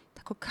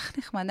כל כך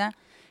נחמדה.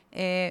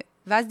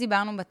 ואז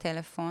דיברנו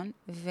בטלפון,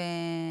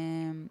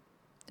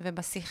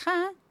 ובשיחה,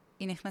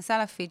 היא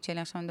נכנסה לפיד שלי,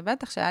 עכשיו אני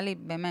מדברת לך שהיה לי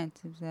באמת,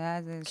 זה היה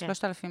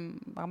 3,000,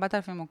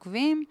 4,000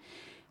 עוקבים,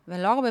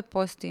 ולא הרבה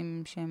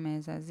פוסטים שהם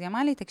זה. אז היא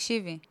אמרה לי,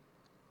 תקשיבי,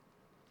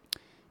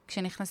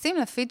 כשנכנסים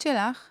לפיד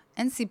שלך,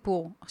 אין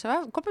סיפור.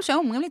 עכשיו, כל פעם שהיו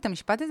אומרים לי את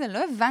המשפט הזה,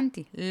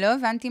 לא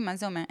הבנתי מה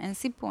זה אומר, אין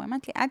סיפור.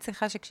 אמרתי לי, את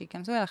צריכה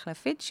שכשיכנסו אליך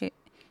לפיד,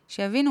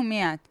 שיבינו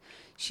מי את,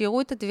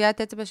 שיראו את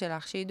הטביעת אצבע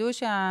שלך, שידעו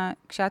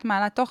כשאת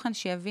מעלה תוכן,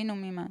 שיבינו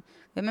מי מה.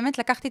 ובאמת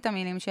לקחתי את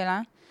המילים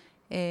שלה,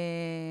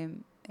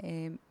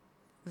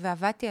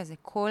 ועבדתי על זה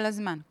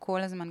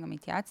כל הזמן גם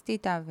התייעצתי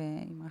איתה,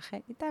 ועם רחל,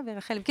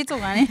 ורחל, בקיצור,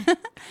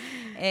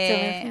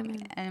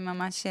 אני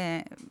ממש,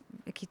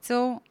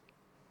 בקיצור,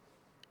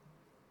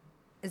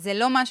 זה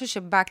לא משהו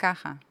שבא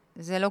ככה,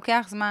 זה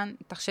לוקח זמן,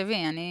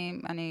 תחשבי,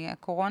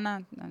 הקורונה,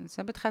 אני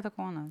עושה בתחילת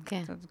הקורונה,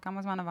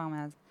 כמה זמן עבר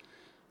מאז.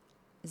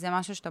 זה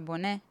משהו שאתה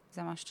בונה,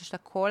 זה משהו שאתה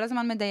כל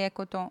הזמן מדייק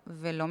אותו,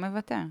 ולא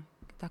מוותר,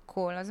 אתה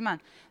כל הזמן.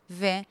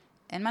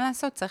 ואין מה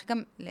לעשות, צריך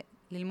גם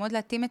ללמוד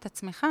להתאים את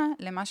עצמך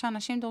למה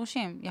שאנשים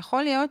דורשים.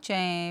 יכול להיות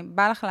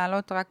שבא לך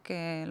לעלות רק,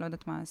 לא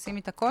יודעת מה, שימי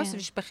את הכוס,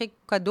 ושפחי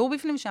כדור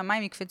בפנים,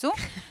 שהמים יקפצו,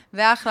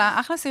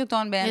 ואחלה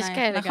סרטון בעיניי. יש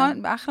כאלה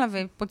נכון? אחלה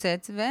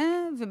ופוצץ,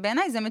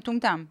 ובעיניי זה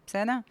מטומטם,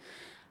 בסדר?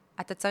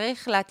 אתה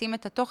צריך להתאים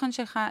את התוכן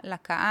שלך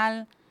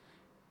לקהל,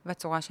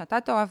 בצורה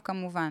שאתה תאהב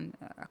כמובן.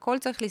 הכל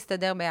צריך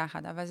להסתדר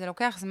ביחד, אבל זה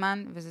לוקח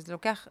זמן, וזה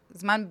לוקח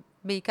זמן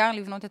בעיקר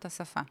לבנות את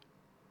השפה.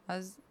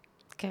 אז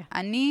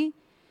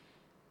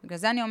בגלל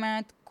זה אני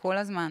אומרת, כל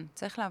הזמן,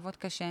 צריך לעבוד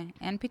קשה,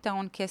 אין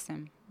פתרון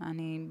קסם.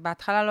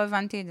 בהתחלה לא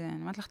הבנתי את זה,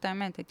 אני אומרת לך את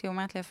האמת, הייתי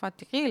אומרת לאפרת,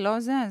 תקראי, לא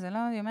זה לא,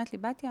 היא אומרת לי,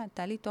 בתיה,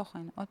 תעלי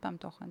תוכן, עוד פעם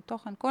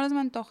תוכן, כל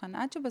הזמן תוכן,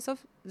 עד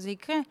שבסוף זה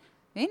יקרה,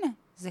 והנה,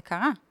 זה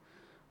קרה.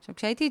 עכשיו,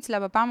 כשהייתי אצלה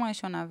בפעם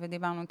הראשונה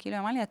ודיברנו, כאילו,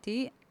 היא אמרה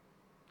לי,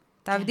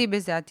 תעבדי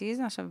בזה,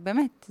 עכשיו,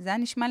 באמת, זה היה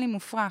נשמע לי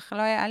מופרך,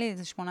 לא היה לי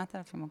איזה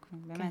 8,000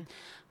 עוקבים, באמת.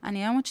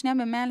 אני היום עוד שנייה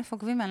ב100,000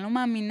 עוקבים, ואני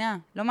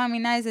לא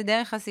מאמינה איזה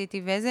דרך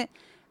עשיתי,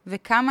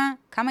 וכמה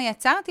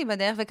יצרתי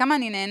בדרך, וכמה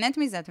אני נהנית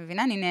מזה, את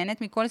מבינה? אני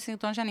נהנית מכל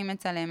סרטון שאני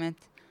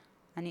מצלמת.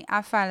 אני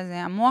עפה על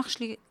זה, המוח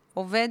שלי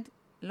עובד,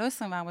 לא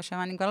 24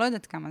 שעה, אני כבר לא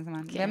יודעת כמה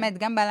זמן. באמת,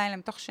 גם בלילה,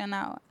 מתוך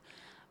שנה,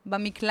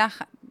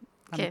 במקלחת,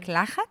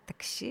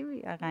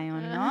 תקשיבי,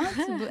 הרעיונות,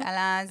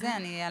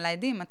 על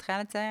העדים, מתחילה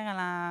לצייר על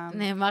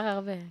נאמר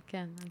הרבה,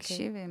 כן.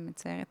 תקשיבי,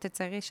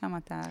 תציירי שם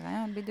את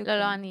הרעיון, בדיוק.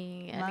 לא,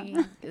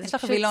 יש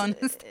לך וילון.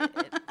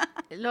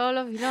 לא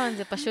וילון,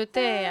 זה פשוט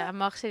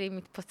המוח שלי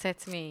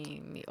מתפוצץ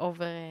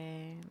מאובר,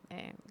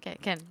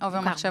 כן.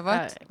 אובר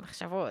מחשבות?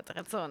 מחשבות,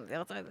 רצון,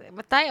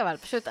 מתי, אבל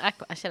פשוט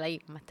רק השאלה היא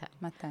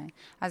מתי.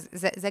 אז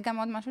זה גם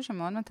עוד משהו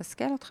שמאוד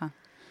מתסכל אותך.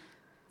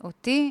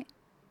 אותי,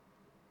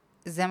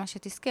 זה מה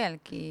שתסכל,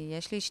 כי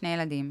יש לי 2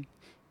 ילדים,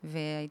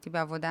 והייתי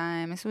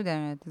בעבודה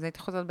מסודרת, אז הייתי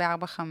חוזרת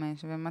ב-4-5,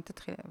 ומה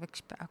תתחיל,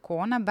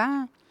 והקורונה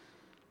באה,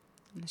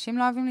 אנשים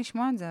לא אוהבים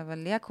לשמוע את זה, אבל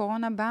לי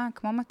הקורונה באה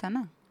כמו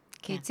מתנה.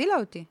 כי היא הצילה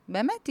אותי,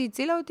 באמת, היא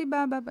הצילה אותי,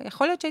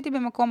 יכול להיות שהייתי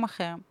במקום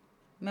אחר,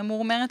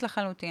 ממורמרת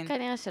לחלוטין.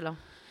 כנראה שלא.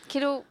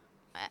 כאילו,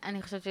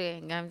 אני חושבת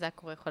שגם אם זה היה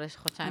קורה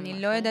חודשיים.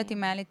 אני לא יודעת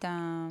אם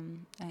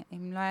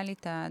לא היה לי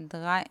את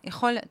הדרי,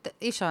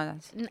 אי אפשר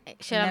לדעת.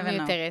 שאלה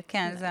מיותרת.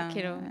 כן, זה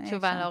כאילו,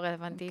 תשובה לא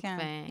רלוונטית.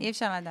 אי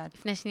אפשר לדעת.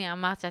 לפני שנייה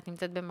אמרת שאת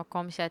נמצאת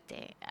במקום שאת,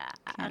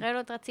 הרי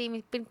לא תרצי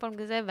מפינג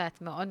פונג כזה,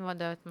 ואת מאוד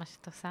מאוד אוהבת מה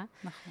שאת עושה.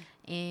 נכון.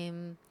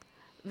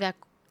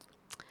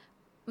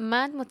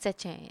 מה את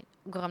מוצאת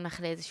שגורם לך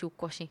לאיזשהו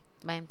קושי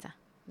באמצע?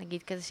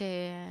 נגיד כזה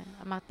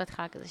שאמרת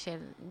בהתחלה כזה של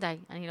די,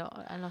 אני לא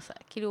עושה,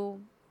 כאילו...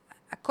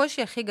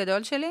 הקושי הכי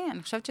גדול שלי,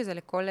 אני חושבת שזה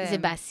לכל... זה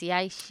בעשייה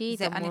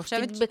אישית, או מול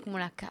פידבק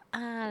מול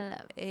הקהל.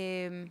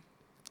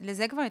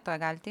 לזה כבר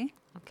התרגלתי,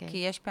 כי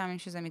יש פעמים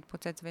שזה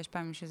מתפוצץ ויש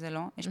פעמים שזה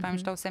לא. יש פעמים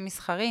שאתה עושה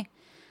מסחרי,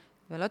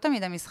 ולא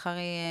תמיד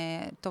המסחרי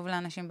טוב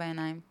לאנשים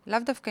בעיניים. לאו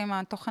דווקא עם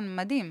התוכן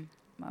מדהים,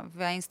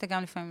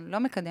 והאינסטגרם לפעמים לא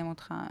מקדם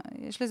אותך.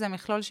 יש לזה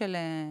מכלול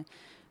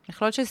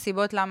של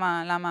סיבות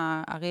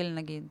למה הריל,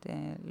 נגיד,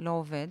 לא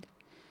עובד.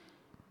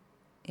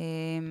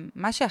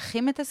 מה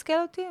שהכי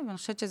מתסכל אותי, ואני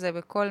חושבת שזה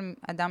בכל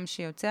אדם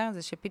שיוצר,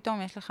 זה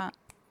שפתאום יש לך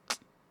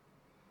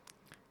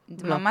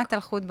דממת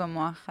הלכות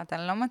במוח.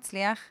 אתה לא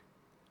מצליח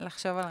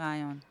לחשוב על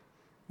רעיון.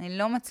 אני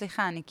לא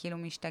מצליחה, אני כאילו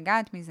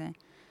משתגעת מזה.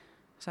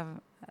 עכשיו,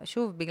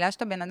 שוב, בגלל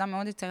שאתה בן אדם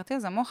מאוד יצירתי,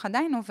 אז המוח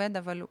עדיין עובד,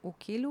 אבל הוא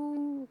כאילו...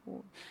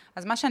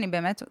 אז מה שאני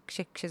באמת,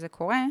 כשזה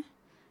קורה,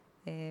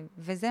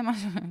 וזה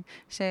משהו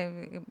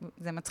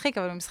שזה מצחיק,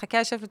 אבל במשחקי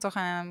השף לצורך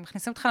העניין,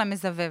 מכניסים אותך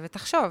למזווה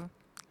ותחשוב.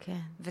 כן.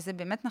 וזה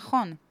באמת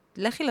נכון.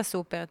 לכי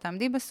לסופר,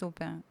 תעמדי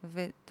בסופר,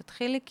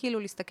 ותתחילי כאילו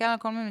להסתכל על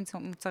כל מיני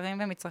מוצרים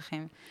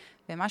ומצרכים,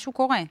 ומשהו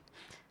קורה.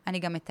 אני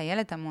גם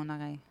מטיילת המון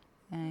הרי.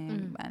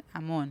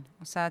 המון.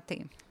 עושה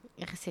טעים.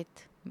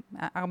 יחסית.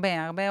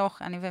 הרבה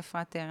אוכל, אני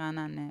ואפרת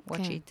רענן, watch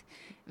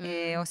it.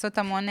 עושות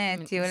המון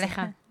טיולי.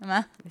 נסיכה.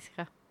 מה?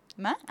 נסיכה.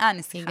 מה?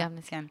 נסיכה. היא גם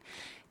נסיכה. כן.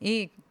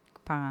 היא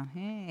כפרה.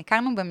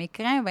 הכרנו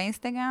במקרה,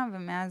 באינסטגרם,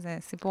 ומאז זה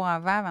סיפור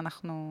אהבה,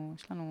 ואנחנו,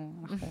 אנחנו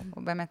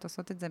באמת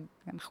עושות את זה,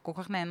 אנחנו כל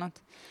כך נהנות.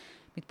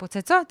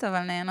 מתפוצצות,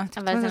 אבל נהנות.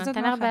 אבל זה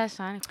נותן הרבה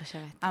השראה, אני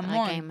חושבת.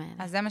 המון.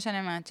 אז זה מה שאני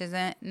אומרת,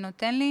 שזה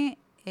נותן לי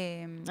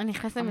אני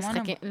נכנסת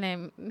למשחקים,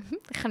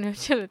 לחנויות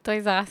של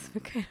טוי זרס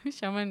וכאלה,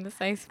 שם אני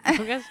נוסעה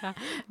לספוג השעה.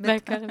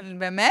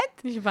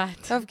 באמת?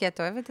 נשבעת. טוב, כי את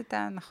אוהבת את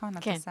ה... נכון,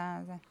 את עושה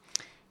זה.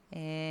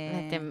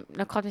 ואתם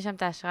לוקחות משם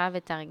את ההשראה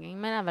ואת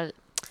הרגעים האלה, אבל...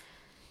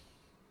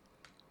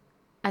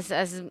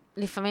 אז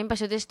לפעמים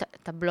פשוט יש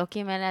את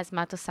הבלוקים האלה, אז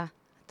מה את עושה?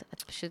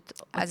 את פשוט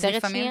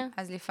עוצרת שנייה?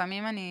 אז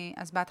לפעמים אני...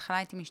 אז בהתחלה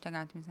הייתי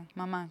משתגעת מזה.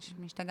 ממש.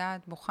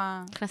 משתגעת,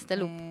 בוכה. נכנסת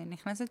ללופ.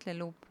 נכנסת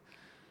ללופ.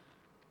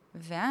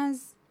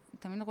 ואז...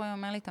 תמיד רואי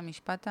אומר לי את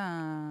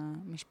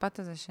המשפט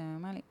הזה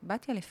שאומר לי,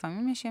 בתיה,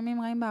 לפעמים יש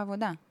ימים רעים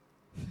בעבודה.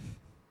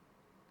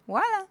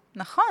 וואלה,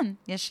 נכון,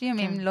 יש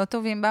ימים לא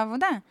טובים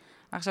בעבודה.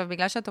 עכשיו,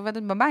 בגלל שאת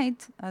עובדת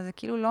בבית, אז זה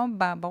כאילו לא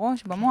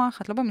בראש,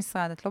 במוח, את לא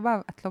במשרד,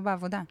 את לא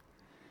בעבודה.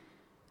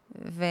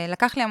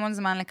 ולקח לי המון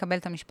זמן לקבל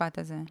את המשפט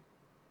הזה.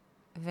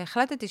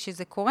 והחלטתי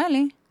שזה קורה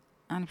לי,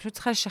 אני פשוט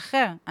צריכה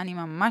לשחרר. אני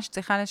ממש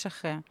צריכה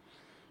לשחרר.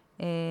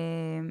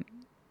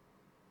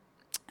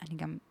 אני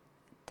גם...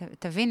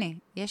 תביני,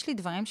 יש לי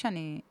דברים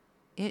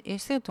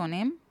יש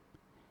סרטונים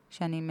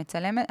שאני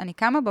מצלמת, אני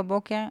קמה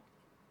בבוקר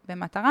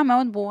במטרה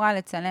מאוד ברורה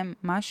לצלם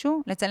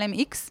משהו, לצלם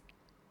X,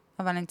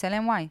 אבל אני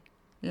אצלם Y.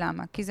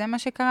 למה? כי זה מה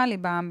שקרה לי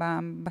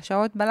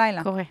בשעות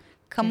בלילה. קורה.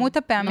 כמות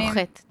הפעמים...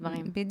 נוחת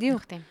דברים. בדיוק.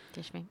 נוחתים,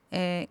 תשמעי.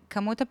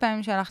 כמות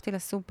הפעמים שהלכתי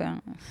לסופר,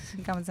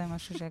 גם זה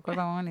משהו שכל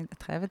פעם אומרים לי,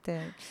 את חייבת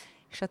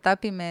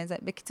שטאפים,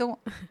 בקיצור...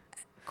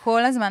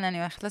 כל הזמן אני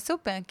הולכת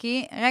לסופר,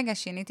 כי רגע,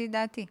 שיניתי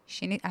דעתי.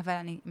 אבל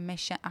אני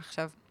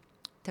עכשיו,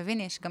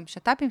 תביני, יש גם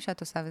שטאפים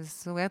שאת עושה, וזה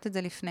סוגרת את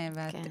זה לפני,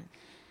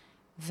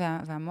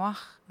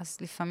 והמוח, אז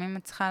לפעמים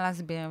את צריכה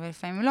להסביר,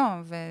 ולפעמים לא,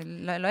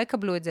 ולא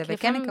יקבלו את זה,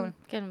 וכן יקבלו.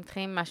 כן,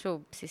 מתחילים משהו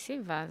בסיסי,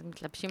 ואז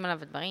מתלבשים עליו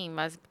דברים,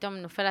 ואז פתאום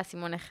נופל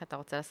האסימון איך אתה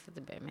רוצה לעשות את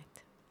זה באמת.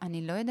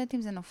 אני לא יודעת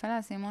אם זה נופל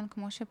האסימון,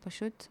 כמו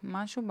שפשוט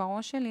משהו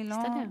בראש שלי לא...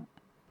 מסתדר.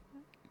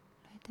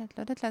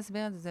 לא יודעת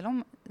להסביר את זה, זה לא...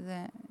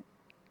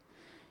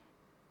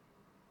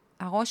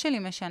 הראש שלי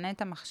משנה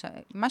את המחשב,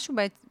 משהו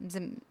זה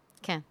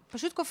כן.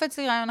 פשוט קופץ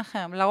לי רעיון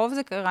אחר, לרוב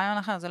זה רעיון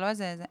אחר, זה לא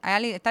איזה,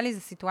 הייתה לי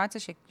איזו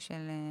סיטואציה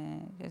של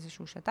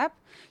איזשהו שטאפ,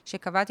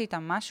 שקבעתי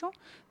איתם משהו,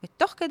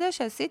 ותוך כדי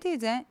שעשיתי את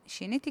זה,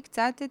 שיניתי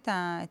קצת את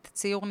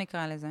הציור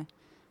נקרא לזה,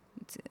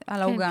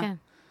 על ההוגה. כן.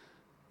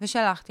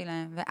 ושלחתי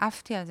להם,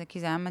 ועפתי על זה, כי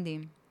זה היה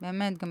מדהים.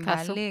 באמת, גם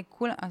בעלי,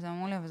 אז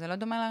אמרו לי, אבל זה לא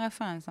דומה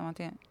לרפרנס,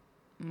 אמרתי,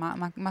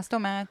 מה זאת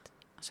אומרת?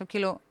 עכשיו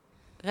כאילו,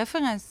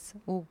 רפרנס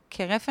הוא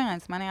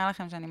כרפרנס, מה נראה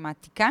לכם שאני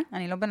מעתיקה?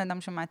 אני לא בן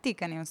אדם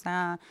שמעתיק,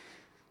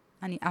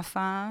 אני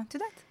עפה, את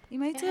יודעת,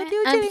 עם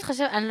היצירתיות שלי. אני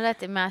חושבת, אני לא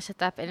יודעת מה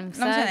השטאפ, אין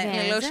מושג. לא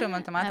משנה, אני לא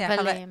שומעת, אמרתי,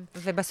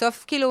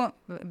 ובסוף כאילו,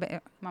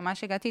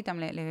 ממש הגעתי איתם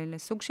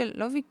לסוג של,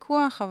 לא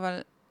ויכוח,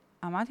 אבל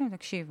אמרתי להם,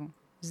 תקשיבו,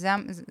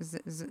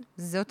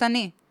 זאת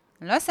אני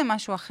לא אעשה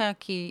משהו אחר,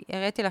 כי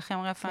הראיתי לכם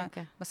רפרנס,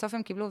 בסוף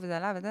הם קיבלו וזה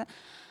עלה וזה,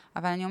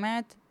 אבל אני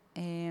אומרת,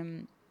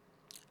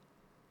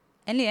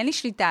 אין לי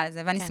שליטה על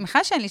זה, ואני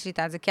שמחה שאין לי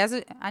שליטה על זה, כי אז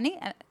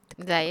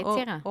זה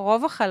היצירה.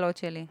 רוב החלות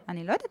שלי,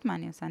 אני לא יודעת מה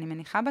אני עושה, אני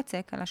מניחה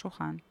בצק על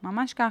השולחן,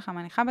 ממש ככה,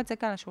 מניחה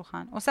בצק על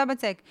השולחן, עושה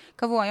בצק,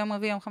 קבוע, יום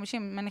רביעי, יום חמישי,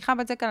 מניחה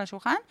בצק על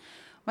השולחן,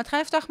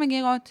 מתחילה לפתוח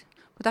מגירות,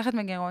 פותחת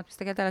מגירות,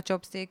 מסתכלת על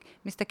הצ'ופסטיק,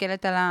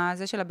 מסתכלת על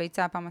זה של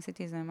הביצה, פעם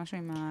עשיתי איזה משהו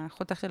עם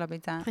החותך של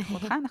הביצה,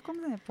 חותך, אנחנו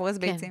קוראים לזה, פורס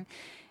ביצים.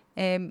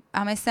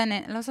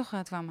 המסנן, לא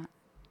זוכרת כבר מה.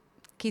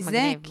 כי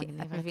זה,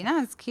 את מבינה,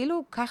 אז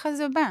כאילו, ככה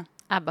זה בא.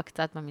 אבא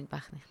קצת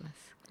במטבח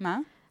נכנס. מה?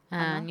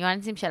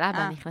 הניואנסים של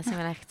אבא נכנסים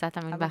אלייך קצת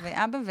המטבח.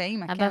 אבא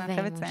ואמא, כן, אני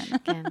חייבת לציין.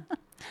 כן.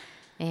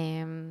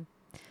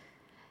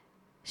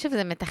 שוב,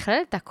 זה מתכלל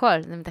את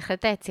הכל, זה מתכלל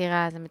את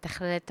היצירה, זה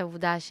מתכלל את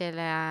העובדה של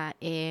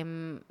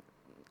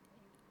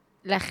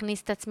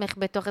להכניס את עצמך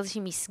בתוך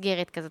איזושהי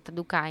מסגרת כזאת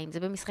אדוקה, אם זה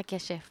במשחק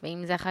ישף,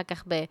 ואם זה אחר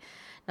כך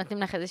נותנים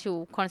לך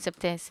איזשהו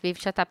קונספט סביב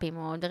שטאפים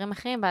או דברים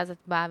אחרים, ואז את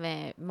באה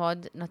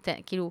ומאוד נותן,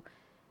 כאילו,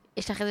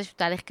 יש לך איזשהו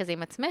תהליך כזה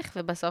עם עצמך,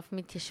 ובסוף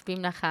מתיישבים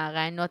לך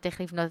הרעיונות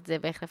איך לבנות את זה,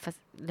 ואיך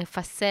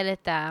לפסל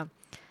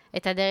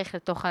את הדרך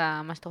לתוך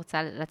מה שאת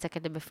רוצה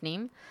לצקת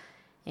בפנים.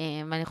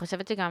 ואני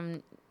חושבת שגם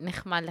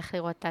נחמד לך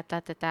לראות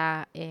את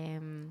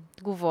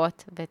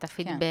התגובות, ואת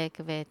הפידבק,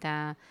 ואת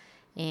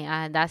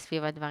העדה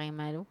סביב הדברים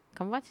האלו.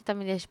 כמובן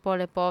שתמיד יש פה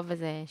לפה,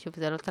 וזה, שוב,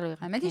 זה לא תלוי.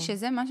 האמת היא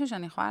שזה משהו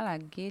שאני יכולה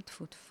להגיד,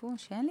 טפו,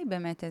 שאין לי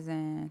באמת איזה,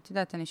 את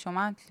יודעת, אני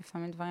שומעת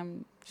לפעמים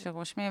דברים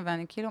שרושמים,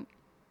 ואני כאילו...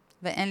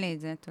 ואין לי את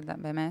זה, תודה,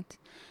 באמת.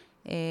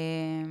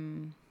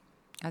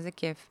 אז זה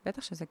כיף,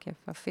 בטח שזה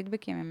כיף.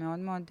 הפידבקים הם מאוד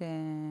מאוד,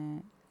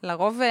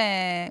 לרוב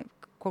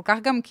כל כך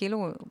גם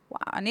כאילו,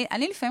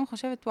 אני לפעמים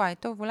חושבת, וואי,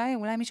 טוב,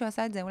 אולי מישהו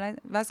עשה את זה, אולי,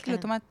 ואז כאילו,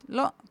 את אומרת,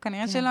 לא,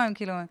 כנראה שלא, הם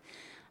כאילו,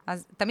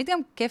 אז תמיד גם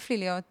כיף לי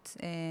להיות,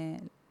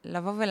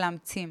 לבוא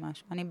ולהמציא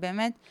משהו. אני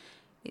באמת,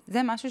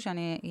 זה משהו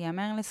שאני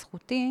יאמר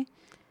לזכותי,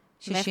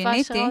 ששיניתי.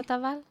 מאיפה השראות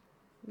אבל?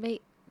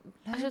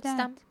 פשוט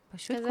סתם.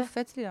 פשוט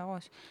קופץ לי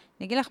לראש.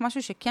 אני אגיד לך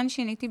משהו שכן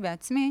שיניתי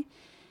בעצמי,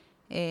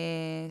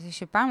 זה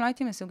שפעם לא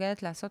הייתי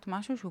מסוגלת לעשות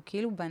משהו שהוא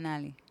כאילו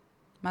בנאלי.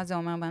 מה זה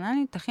אומר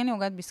בנאלי? תכיני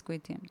עוגת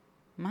ביסקוויטים.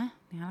 מה?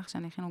 נראה לך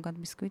שאני אכין עוגת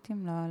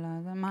ביסקוויטים? לא,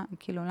 זה מה?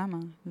 כאילו, למה?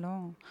 לא.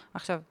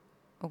 עכשיו,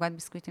 עוגת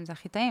ביסקוויטים זה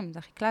הכי טעים, זה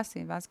הכי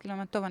קלאסי, ואז כאילו,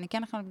 טוב, אני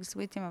כן אכין עוגת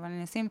ביסקוויטים, אבל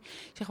אני אשים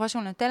שכבה של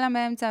נוטלה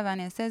באמצע,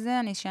 ואני אעשה זה,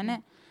 אני אשנה.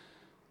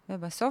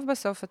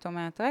 ובסוף את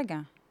אומרת, רגע,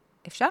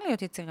 אפשר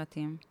להיות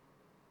יצירתיים,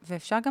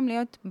 ואפשר גם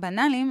להיות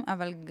בנאליים,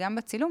 אבל גם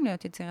בצילום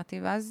להיות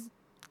יצירתי, ואז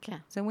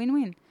זה ווין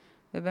ווין.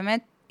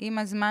 ובאמת, עם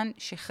הזמן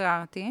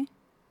שחררתי,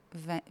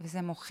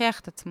 וזה מוכיח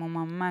את עצמו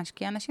ממש,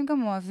 כי אנשים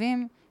גם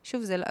אוהבים,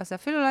 שוב, זה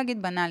אפילו לא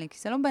להגיד בנאלי, כי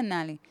זה לא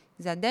בנאלי,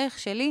 זה הדרך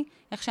שלי,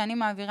 איך שאני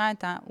מעבירה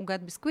את העוגת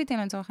ביסקוויטים,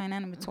 לצורך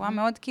העניין, בצורה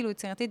מאוד כאילו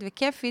יצירתית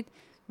וכיפית,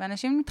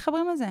 ואנשים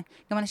מתחברים לזה.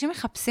 גם אנשים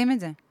מחפשים את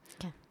זה.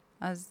 כן.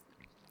 אז...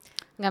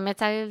 גם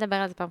יצא לי לדבר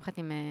על זה פעם אחת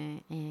עם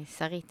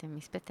שרית, עם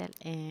מספטל,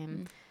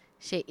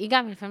 שהיא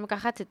גם לפעמים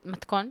לקחת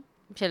מתכון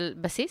של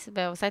בסיס,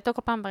 ועושה איתו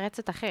כל פעם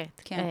ברצת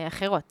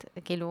אחרות.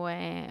 כאילו,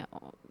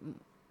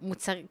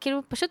 מוצר,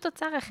 כאילו פשוט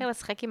תוצר אחר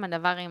לשחק עם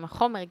הדבר, עם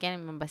החומר, כן,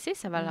 עם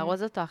הבסיס, אבל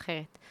להרוז אותו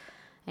אחרת.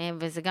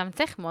 וזה גם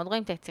צריך, מאוד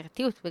רואים את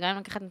היצירתיות, וגם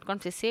לקחת מתכון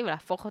בסיסי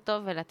ולהפוך אותו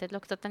ולתת לו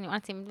קצת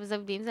הניואנסים,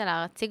 ואם זה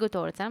להציג אותו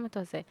או לצלם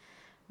אותו, זה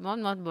מאוד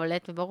מאוד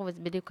בולט וברור, וזה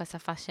בדיוק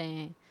השפה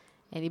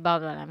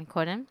שדיברנו עליה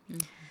מקודם.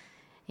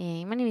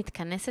 אם אני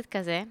מתכנסת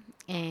כזה,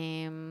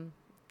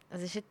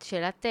 אז יש את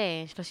שאלת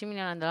 $30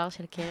 מיליון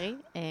של קרי,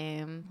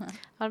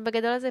 אבל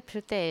בגדול הזה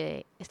פשוט,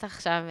 יש לך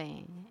עכשיו,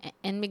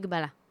 אין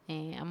מגבלה,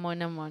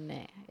 המון,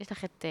 יש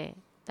לך את,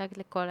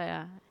 לכל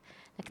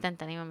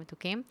הקטנטנים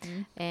המתוקים,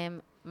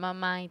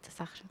 מה היית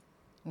עושה עכשיו?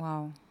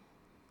 וואו.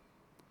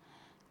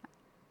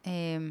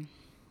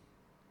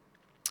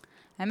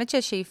 האמת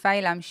שהשאיפה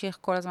היא להמשיך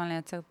כל הזמן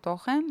לייצר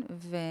תוכן,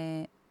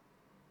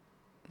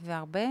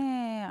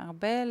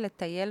 והרבה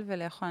לטייל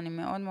ולאכול, אני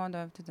מאוד מאוד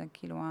אוהבת את זה,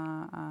 כאילו,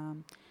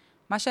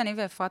 מה שאני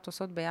ואפרת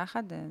עושות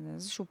ביחד, זה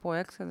איזשהו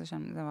פרויקט כזה,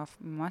 זה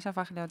ממש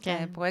הפך להיות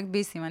פרויקט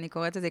ביסים, אני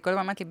קוראת את זה, כל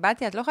הזמן אמרתי,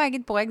 בתיה, את לא יכולה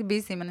להגיד פרויקט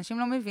ביסים, אנשים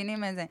לא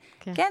מבינים את זה.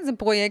 כן, זה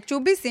פרויקט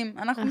שהוא ביסים,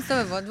 אנחנו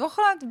מסתובבות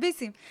ואוכלות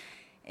ביסים.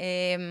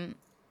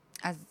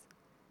 אז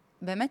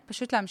באמת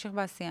פשוט להמשיך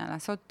בעשייה,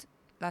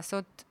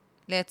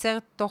 לייצר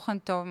תוכן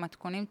טוב,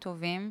 מתכונים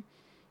טובים,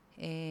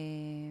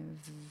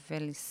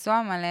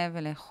 ולנסוע מלא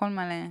ולאכול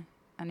מלא.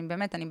 אני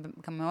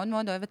גם מאוד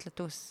מאוד אוהבת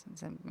לטוס.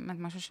 זה באמת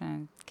משהו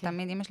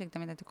שתמיד, אמא שלי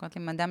תמיד הייתה קוראת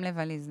לי מדאם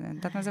לווליז.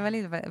 יודעת מה זה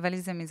וליז?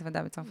 וליז זה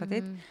מזוודה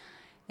בצרפתית.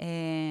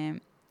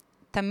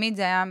 תמיד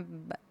זה היה,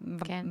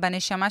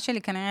 בנשמה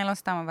שלי כנראה לא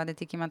סתם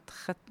עבדתי כמעט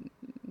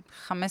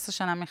 15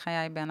 שנה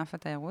מחיי בענף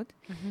התיירות,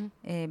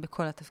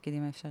 בכל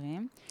התפקידים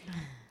האפשריים.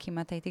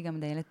 כמעט הייתי גם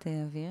דיילת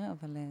אוויר,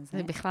 אבל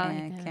זה בכלל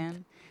כן.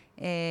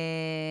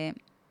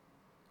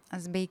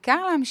 אז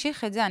בעיקר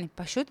להמשיך את זה, אני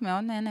פשוט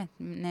מאוד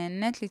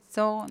נהנית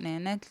ליצור,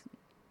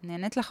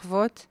 נהנית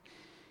לחוות.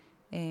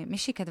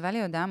 מישהי כתבה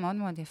לי הודעה מאוד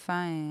מאוד יפה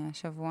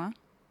השבוע.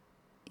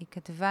 היא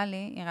כתבה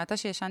לי, היא ראתה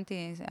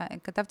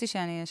כתבתי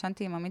שאני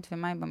ישנתי עם עמית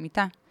ומאי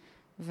במיטה,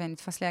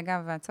 ונתפס לי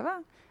הגב והצבא,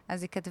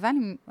 אז היא כתבה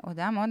לי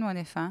הודעה מאוד מאוד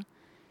יפה. היא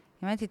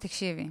אומרת לי,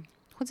 תקשיבי,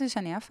 חוץ מזה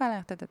שאני עפה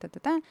עליך,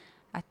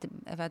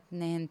 ואת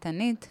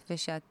נהנתנית,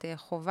 ושאת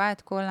חובה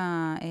את כל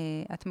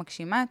את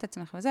מגשימה את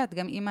עצמך וזה, את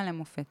גם אימא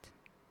למופת.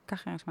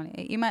 ככה נשמע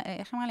לי.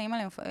 איך אמרה לי, אימא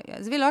למופת?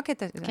 עזבי, לא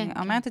הקטע, אני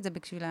אומרת את זה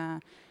בשביל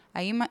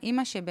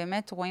האימא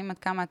שבאמת רואים עד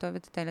כמה את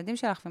אוהבת את הילדים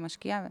שלך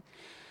ומשקיעה.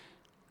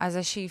 אז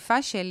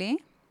השאיפה שלי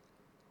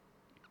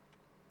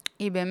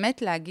היא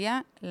באמת להגיע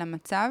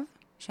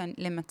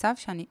למצב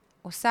שאני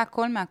עושה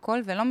הכל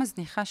מהכל ולא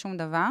מזניחה שום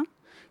דבר.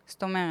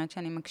 זאת אומרת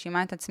שאני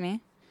מגשימה את עצמי,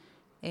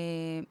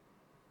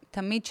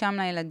 תמיד שם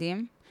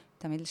לילדים,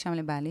 תמיד שם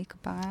לבעלי,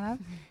 כפרה עליו.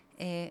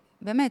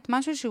 באמת,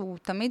 משהו שהוא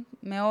תמיד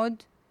מאוד,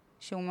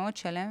 שהוא מאוד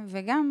שלם,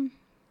 וגם,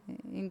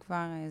 אם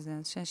כבר זה,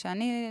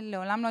 שאני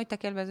לעולם לא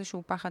אתקל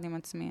באיזשהו פחד עם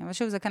עצמי. אבל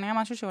שוב, זה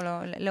כנראה משהו שהוא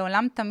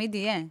לעולם תמיד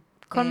יהיה.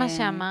 כל מה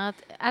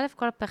שאמרת, א',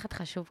 כל הפחד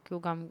חשוב, כי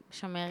הוא גם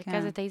שומר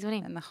כזה את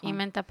האיזונים. נכון.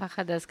 אם אין את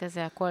הפחד, אז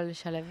כזה הכל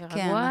שלב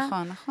ורגוע.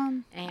 כן,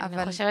 נכון.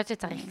 אני חושבת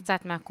שצריך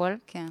קצת מהכל.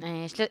 כן.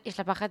 יש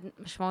לפחד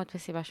משמעות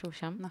וסיבה שהוא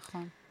שם.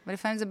 נכון.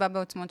 ולפעמים זה בא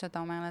בעוצמות שאתה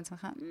אומר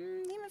לעצמך,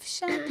 אם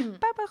אפשר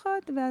טיפה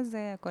פחות, ואז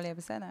הכל יהיה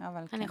בסדר,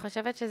 אבל כן. אני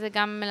חושבת שזה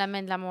גם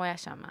מלמד למה הוא היה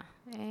שם.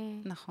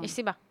 נכון. יש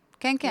סיבה.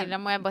 כן.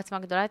 למה הוא היה בעוצמה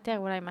גדולה יותר,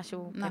 אולי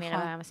משהו כנראה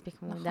לא היה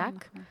מספיק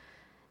מודק.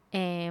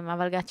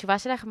 אבל התשובה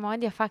שלך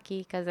מאוד יפה, כי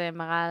היא כזה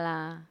מראה על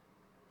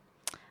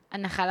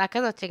הנחלה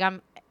כזאת, שגם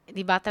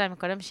דיברת עליה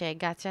מקודם,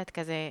 שהגעת שאת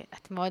כזה,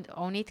 את מאוד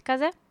אונית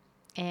כזה,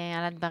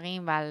 על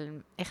הדברים ועל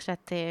איך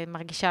שאת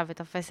מרגישה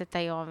ותופסת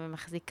היום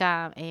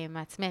ומחזיקה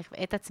מעצמך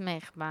ואת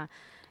עצמך.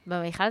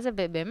 במכל הזה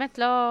באמת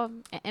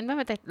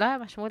לא היה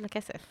משמעות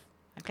לכסף.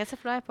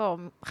 הכסף לא היה פה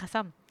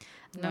חסם.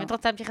 אני באמת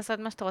רוצה להמשיך לעשות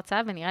מה שאתה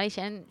רוצה, ונראה לי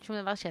שאין שום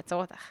דבר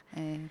שיעצור אותך.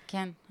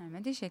 כן,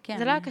 האמת היא שכן.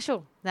 זה לא היה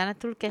קשור. זה היה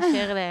נטול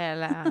קשר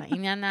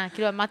לעניין,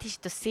 כאילו אמרתי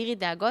שתסירי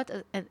דאגות,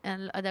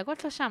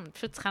 הדאגות לא שם,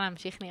 פשוט צריכה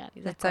להמשיך נראה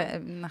לי.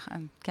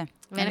 כן.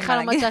 ואין לך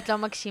חלומות שאת לא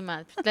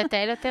מגשימה, פשוט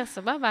לטייל יותר,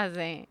 סבבה, אז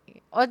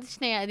עוד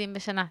 2 ילדים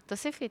בשנה,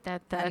 תוסיפי,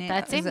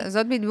 תעצים.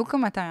 זאת בדיוק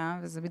המטרה,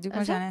 וזה בדיוק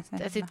מה שאני אעשה.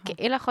 אז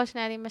תתקעי לך עוד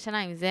 2 ילדים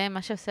בשנה, אם זה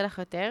מה שעושה לך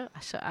יותר,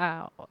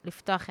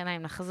 לפתוח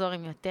עיניים, לחזור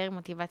עם יותר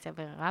מוטיבציה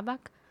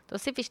ורבק,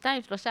 תוסיפי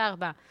 2, 3,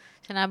 4.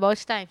 שנה הבאה עוד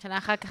 2, שנה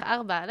אחר כך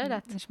 4, לא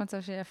יודעת. יש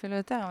מצב שיהיה אפילו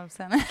יותר, אבל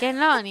בסדר. כן,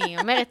 לא, אני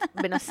אומרת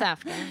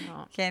בנוסף, כן?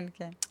 לא, כן,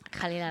 כן.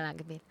 חלילה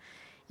להגביל.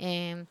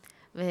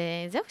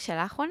 וזהו,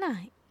 שאלה אחרונה.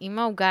 אם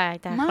העוגה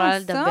הייתה יכולה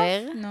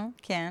לדבר, נו,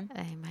 כן.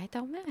 מה הייתה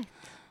אומרת?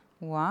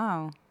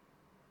 וואו.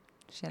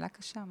 שאלה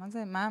קשה, מה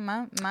זה?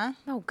 מה?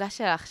 העוגה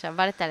שלך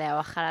שעבדת עליה, או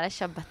החלה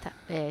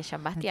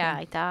לשבתיה,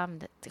 הייתה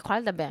יכולה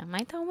לדבר, מה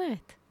הייתה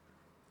אומרת?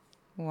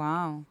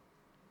 וואו.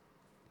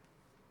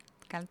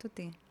 קלט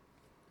אותי.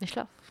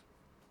 לשלוף.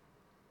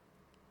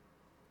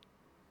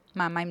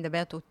 מה היא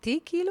מדברת אותי,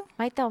 כאילו?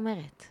 מה הייתה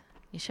אומרת?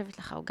 יושבת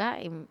לך עוגה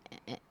עם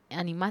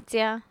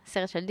אנימציה,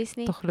 סרט של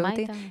דיסני, תאכלו מה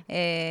אותי. הייתה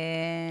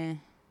אומרת?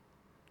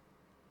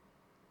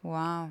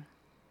 וואו.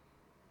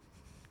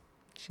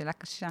 שאלה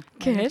קשה.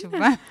 כן? אין לי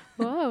תשובה.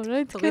 וואו, לא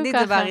הצחיו תורידי את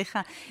ככה. זה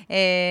בעריכה.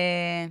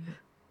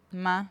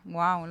 מה?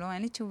 וואו, לא,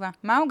 אין לי תשובה.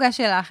 מה העוגה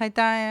שלך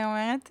הייתה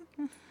אומרת?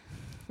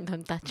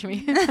 Don't touch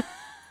me.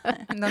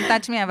 Don't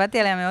touch me, עבדתי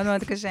עליה מאוד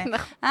מאוד קשה.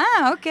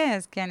 אוקיי,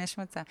 אז כן, יש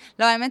מצב.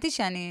 לא, האמת היא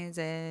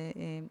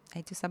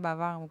הייתי עושה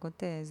בעבר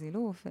עוגות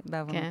זילוף,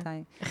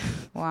 בעוונותיי.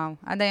 וואו,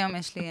 עד היום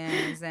יש לי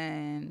איזה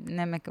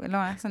נמק, לא,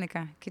 איך זה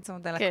נקרא? קיצור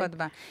דלקות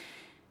בה.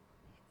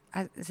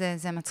 אז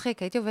זה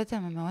מצחיק, הייתי עובדת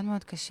עליה מאוד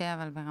מאוד קשה,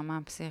 אבל ברמה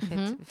הפסיכית.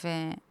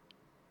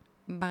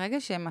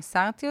 וברגע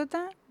שמסרתי אותה,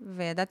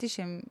 וידעתי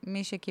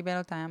שמי שקיבל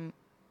אותה היה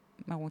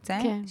מרוצה,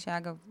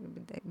 שאגב,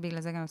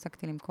 בגלל זה גם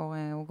הפסקתי למכור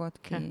עוגות,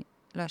 כי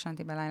לא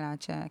ישנתי בלילה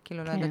עד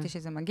שכאילו לא ידעתי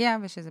שזה מגיע,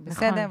 ושזה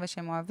בסדר,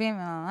 ושהם אוהבים,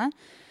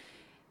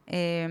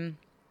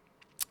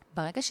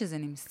 ברגע שזה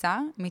נמסר,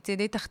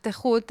 מצידי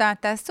תחתכו אותה,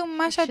 תעשו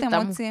מה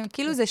שאתם רוצים,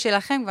 כאילו זה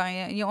שלכם כבר,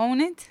 you own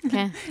it,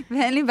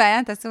 ואין לי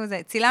בעיה, תעשו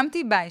זה.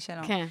 צילמתי, ביי,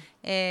 שלום.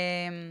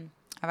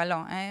 אבל לא,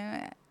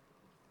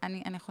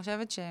 אני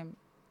חושבת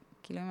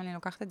שכאילו אם אני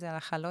לוקחת את זה על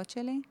החלות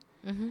שלי,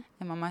 הם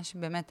ממש,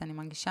 באמת, אני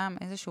מרגישה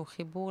איזשהו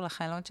חיבור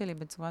לחלות שלי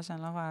בצורה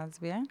שאני לא יכולה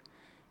להסביר.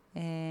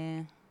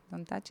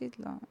 Don't touch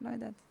it? לא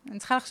יודעת. אני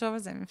צריכה לחשוב על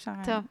זה, אם אפשר.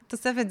 טוב.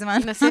 תוספת זמן.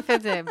 נוסיף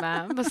את זה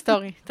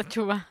בסטורי, את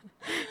התשובה.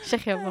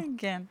 שכיבו.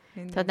 כן.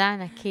 תודה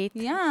ענקית.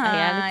 היה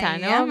לי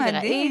תענוג,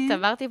 ראית,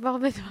 עברתי בו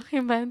הרבה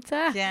דברים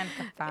באמצע. כן,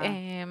 כפרה.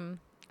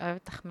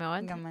 אוהבת אותך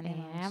מאוד. גם אני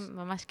ממש. היה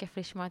ממש כיף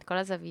לשמוע את כל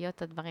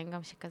הזוויות, הדברים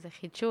גם שכזה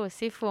חידשו,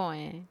 הוסיפו,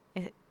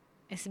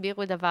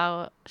 הסבירו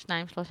דבר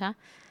 2, 3.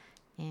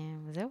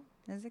 וזהו.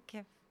 איזה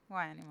כיף.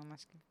 וואי, אני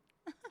ממש כיף.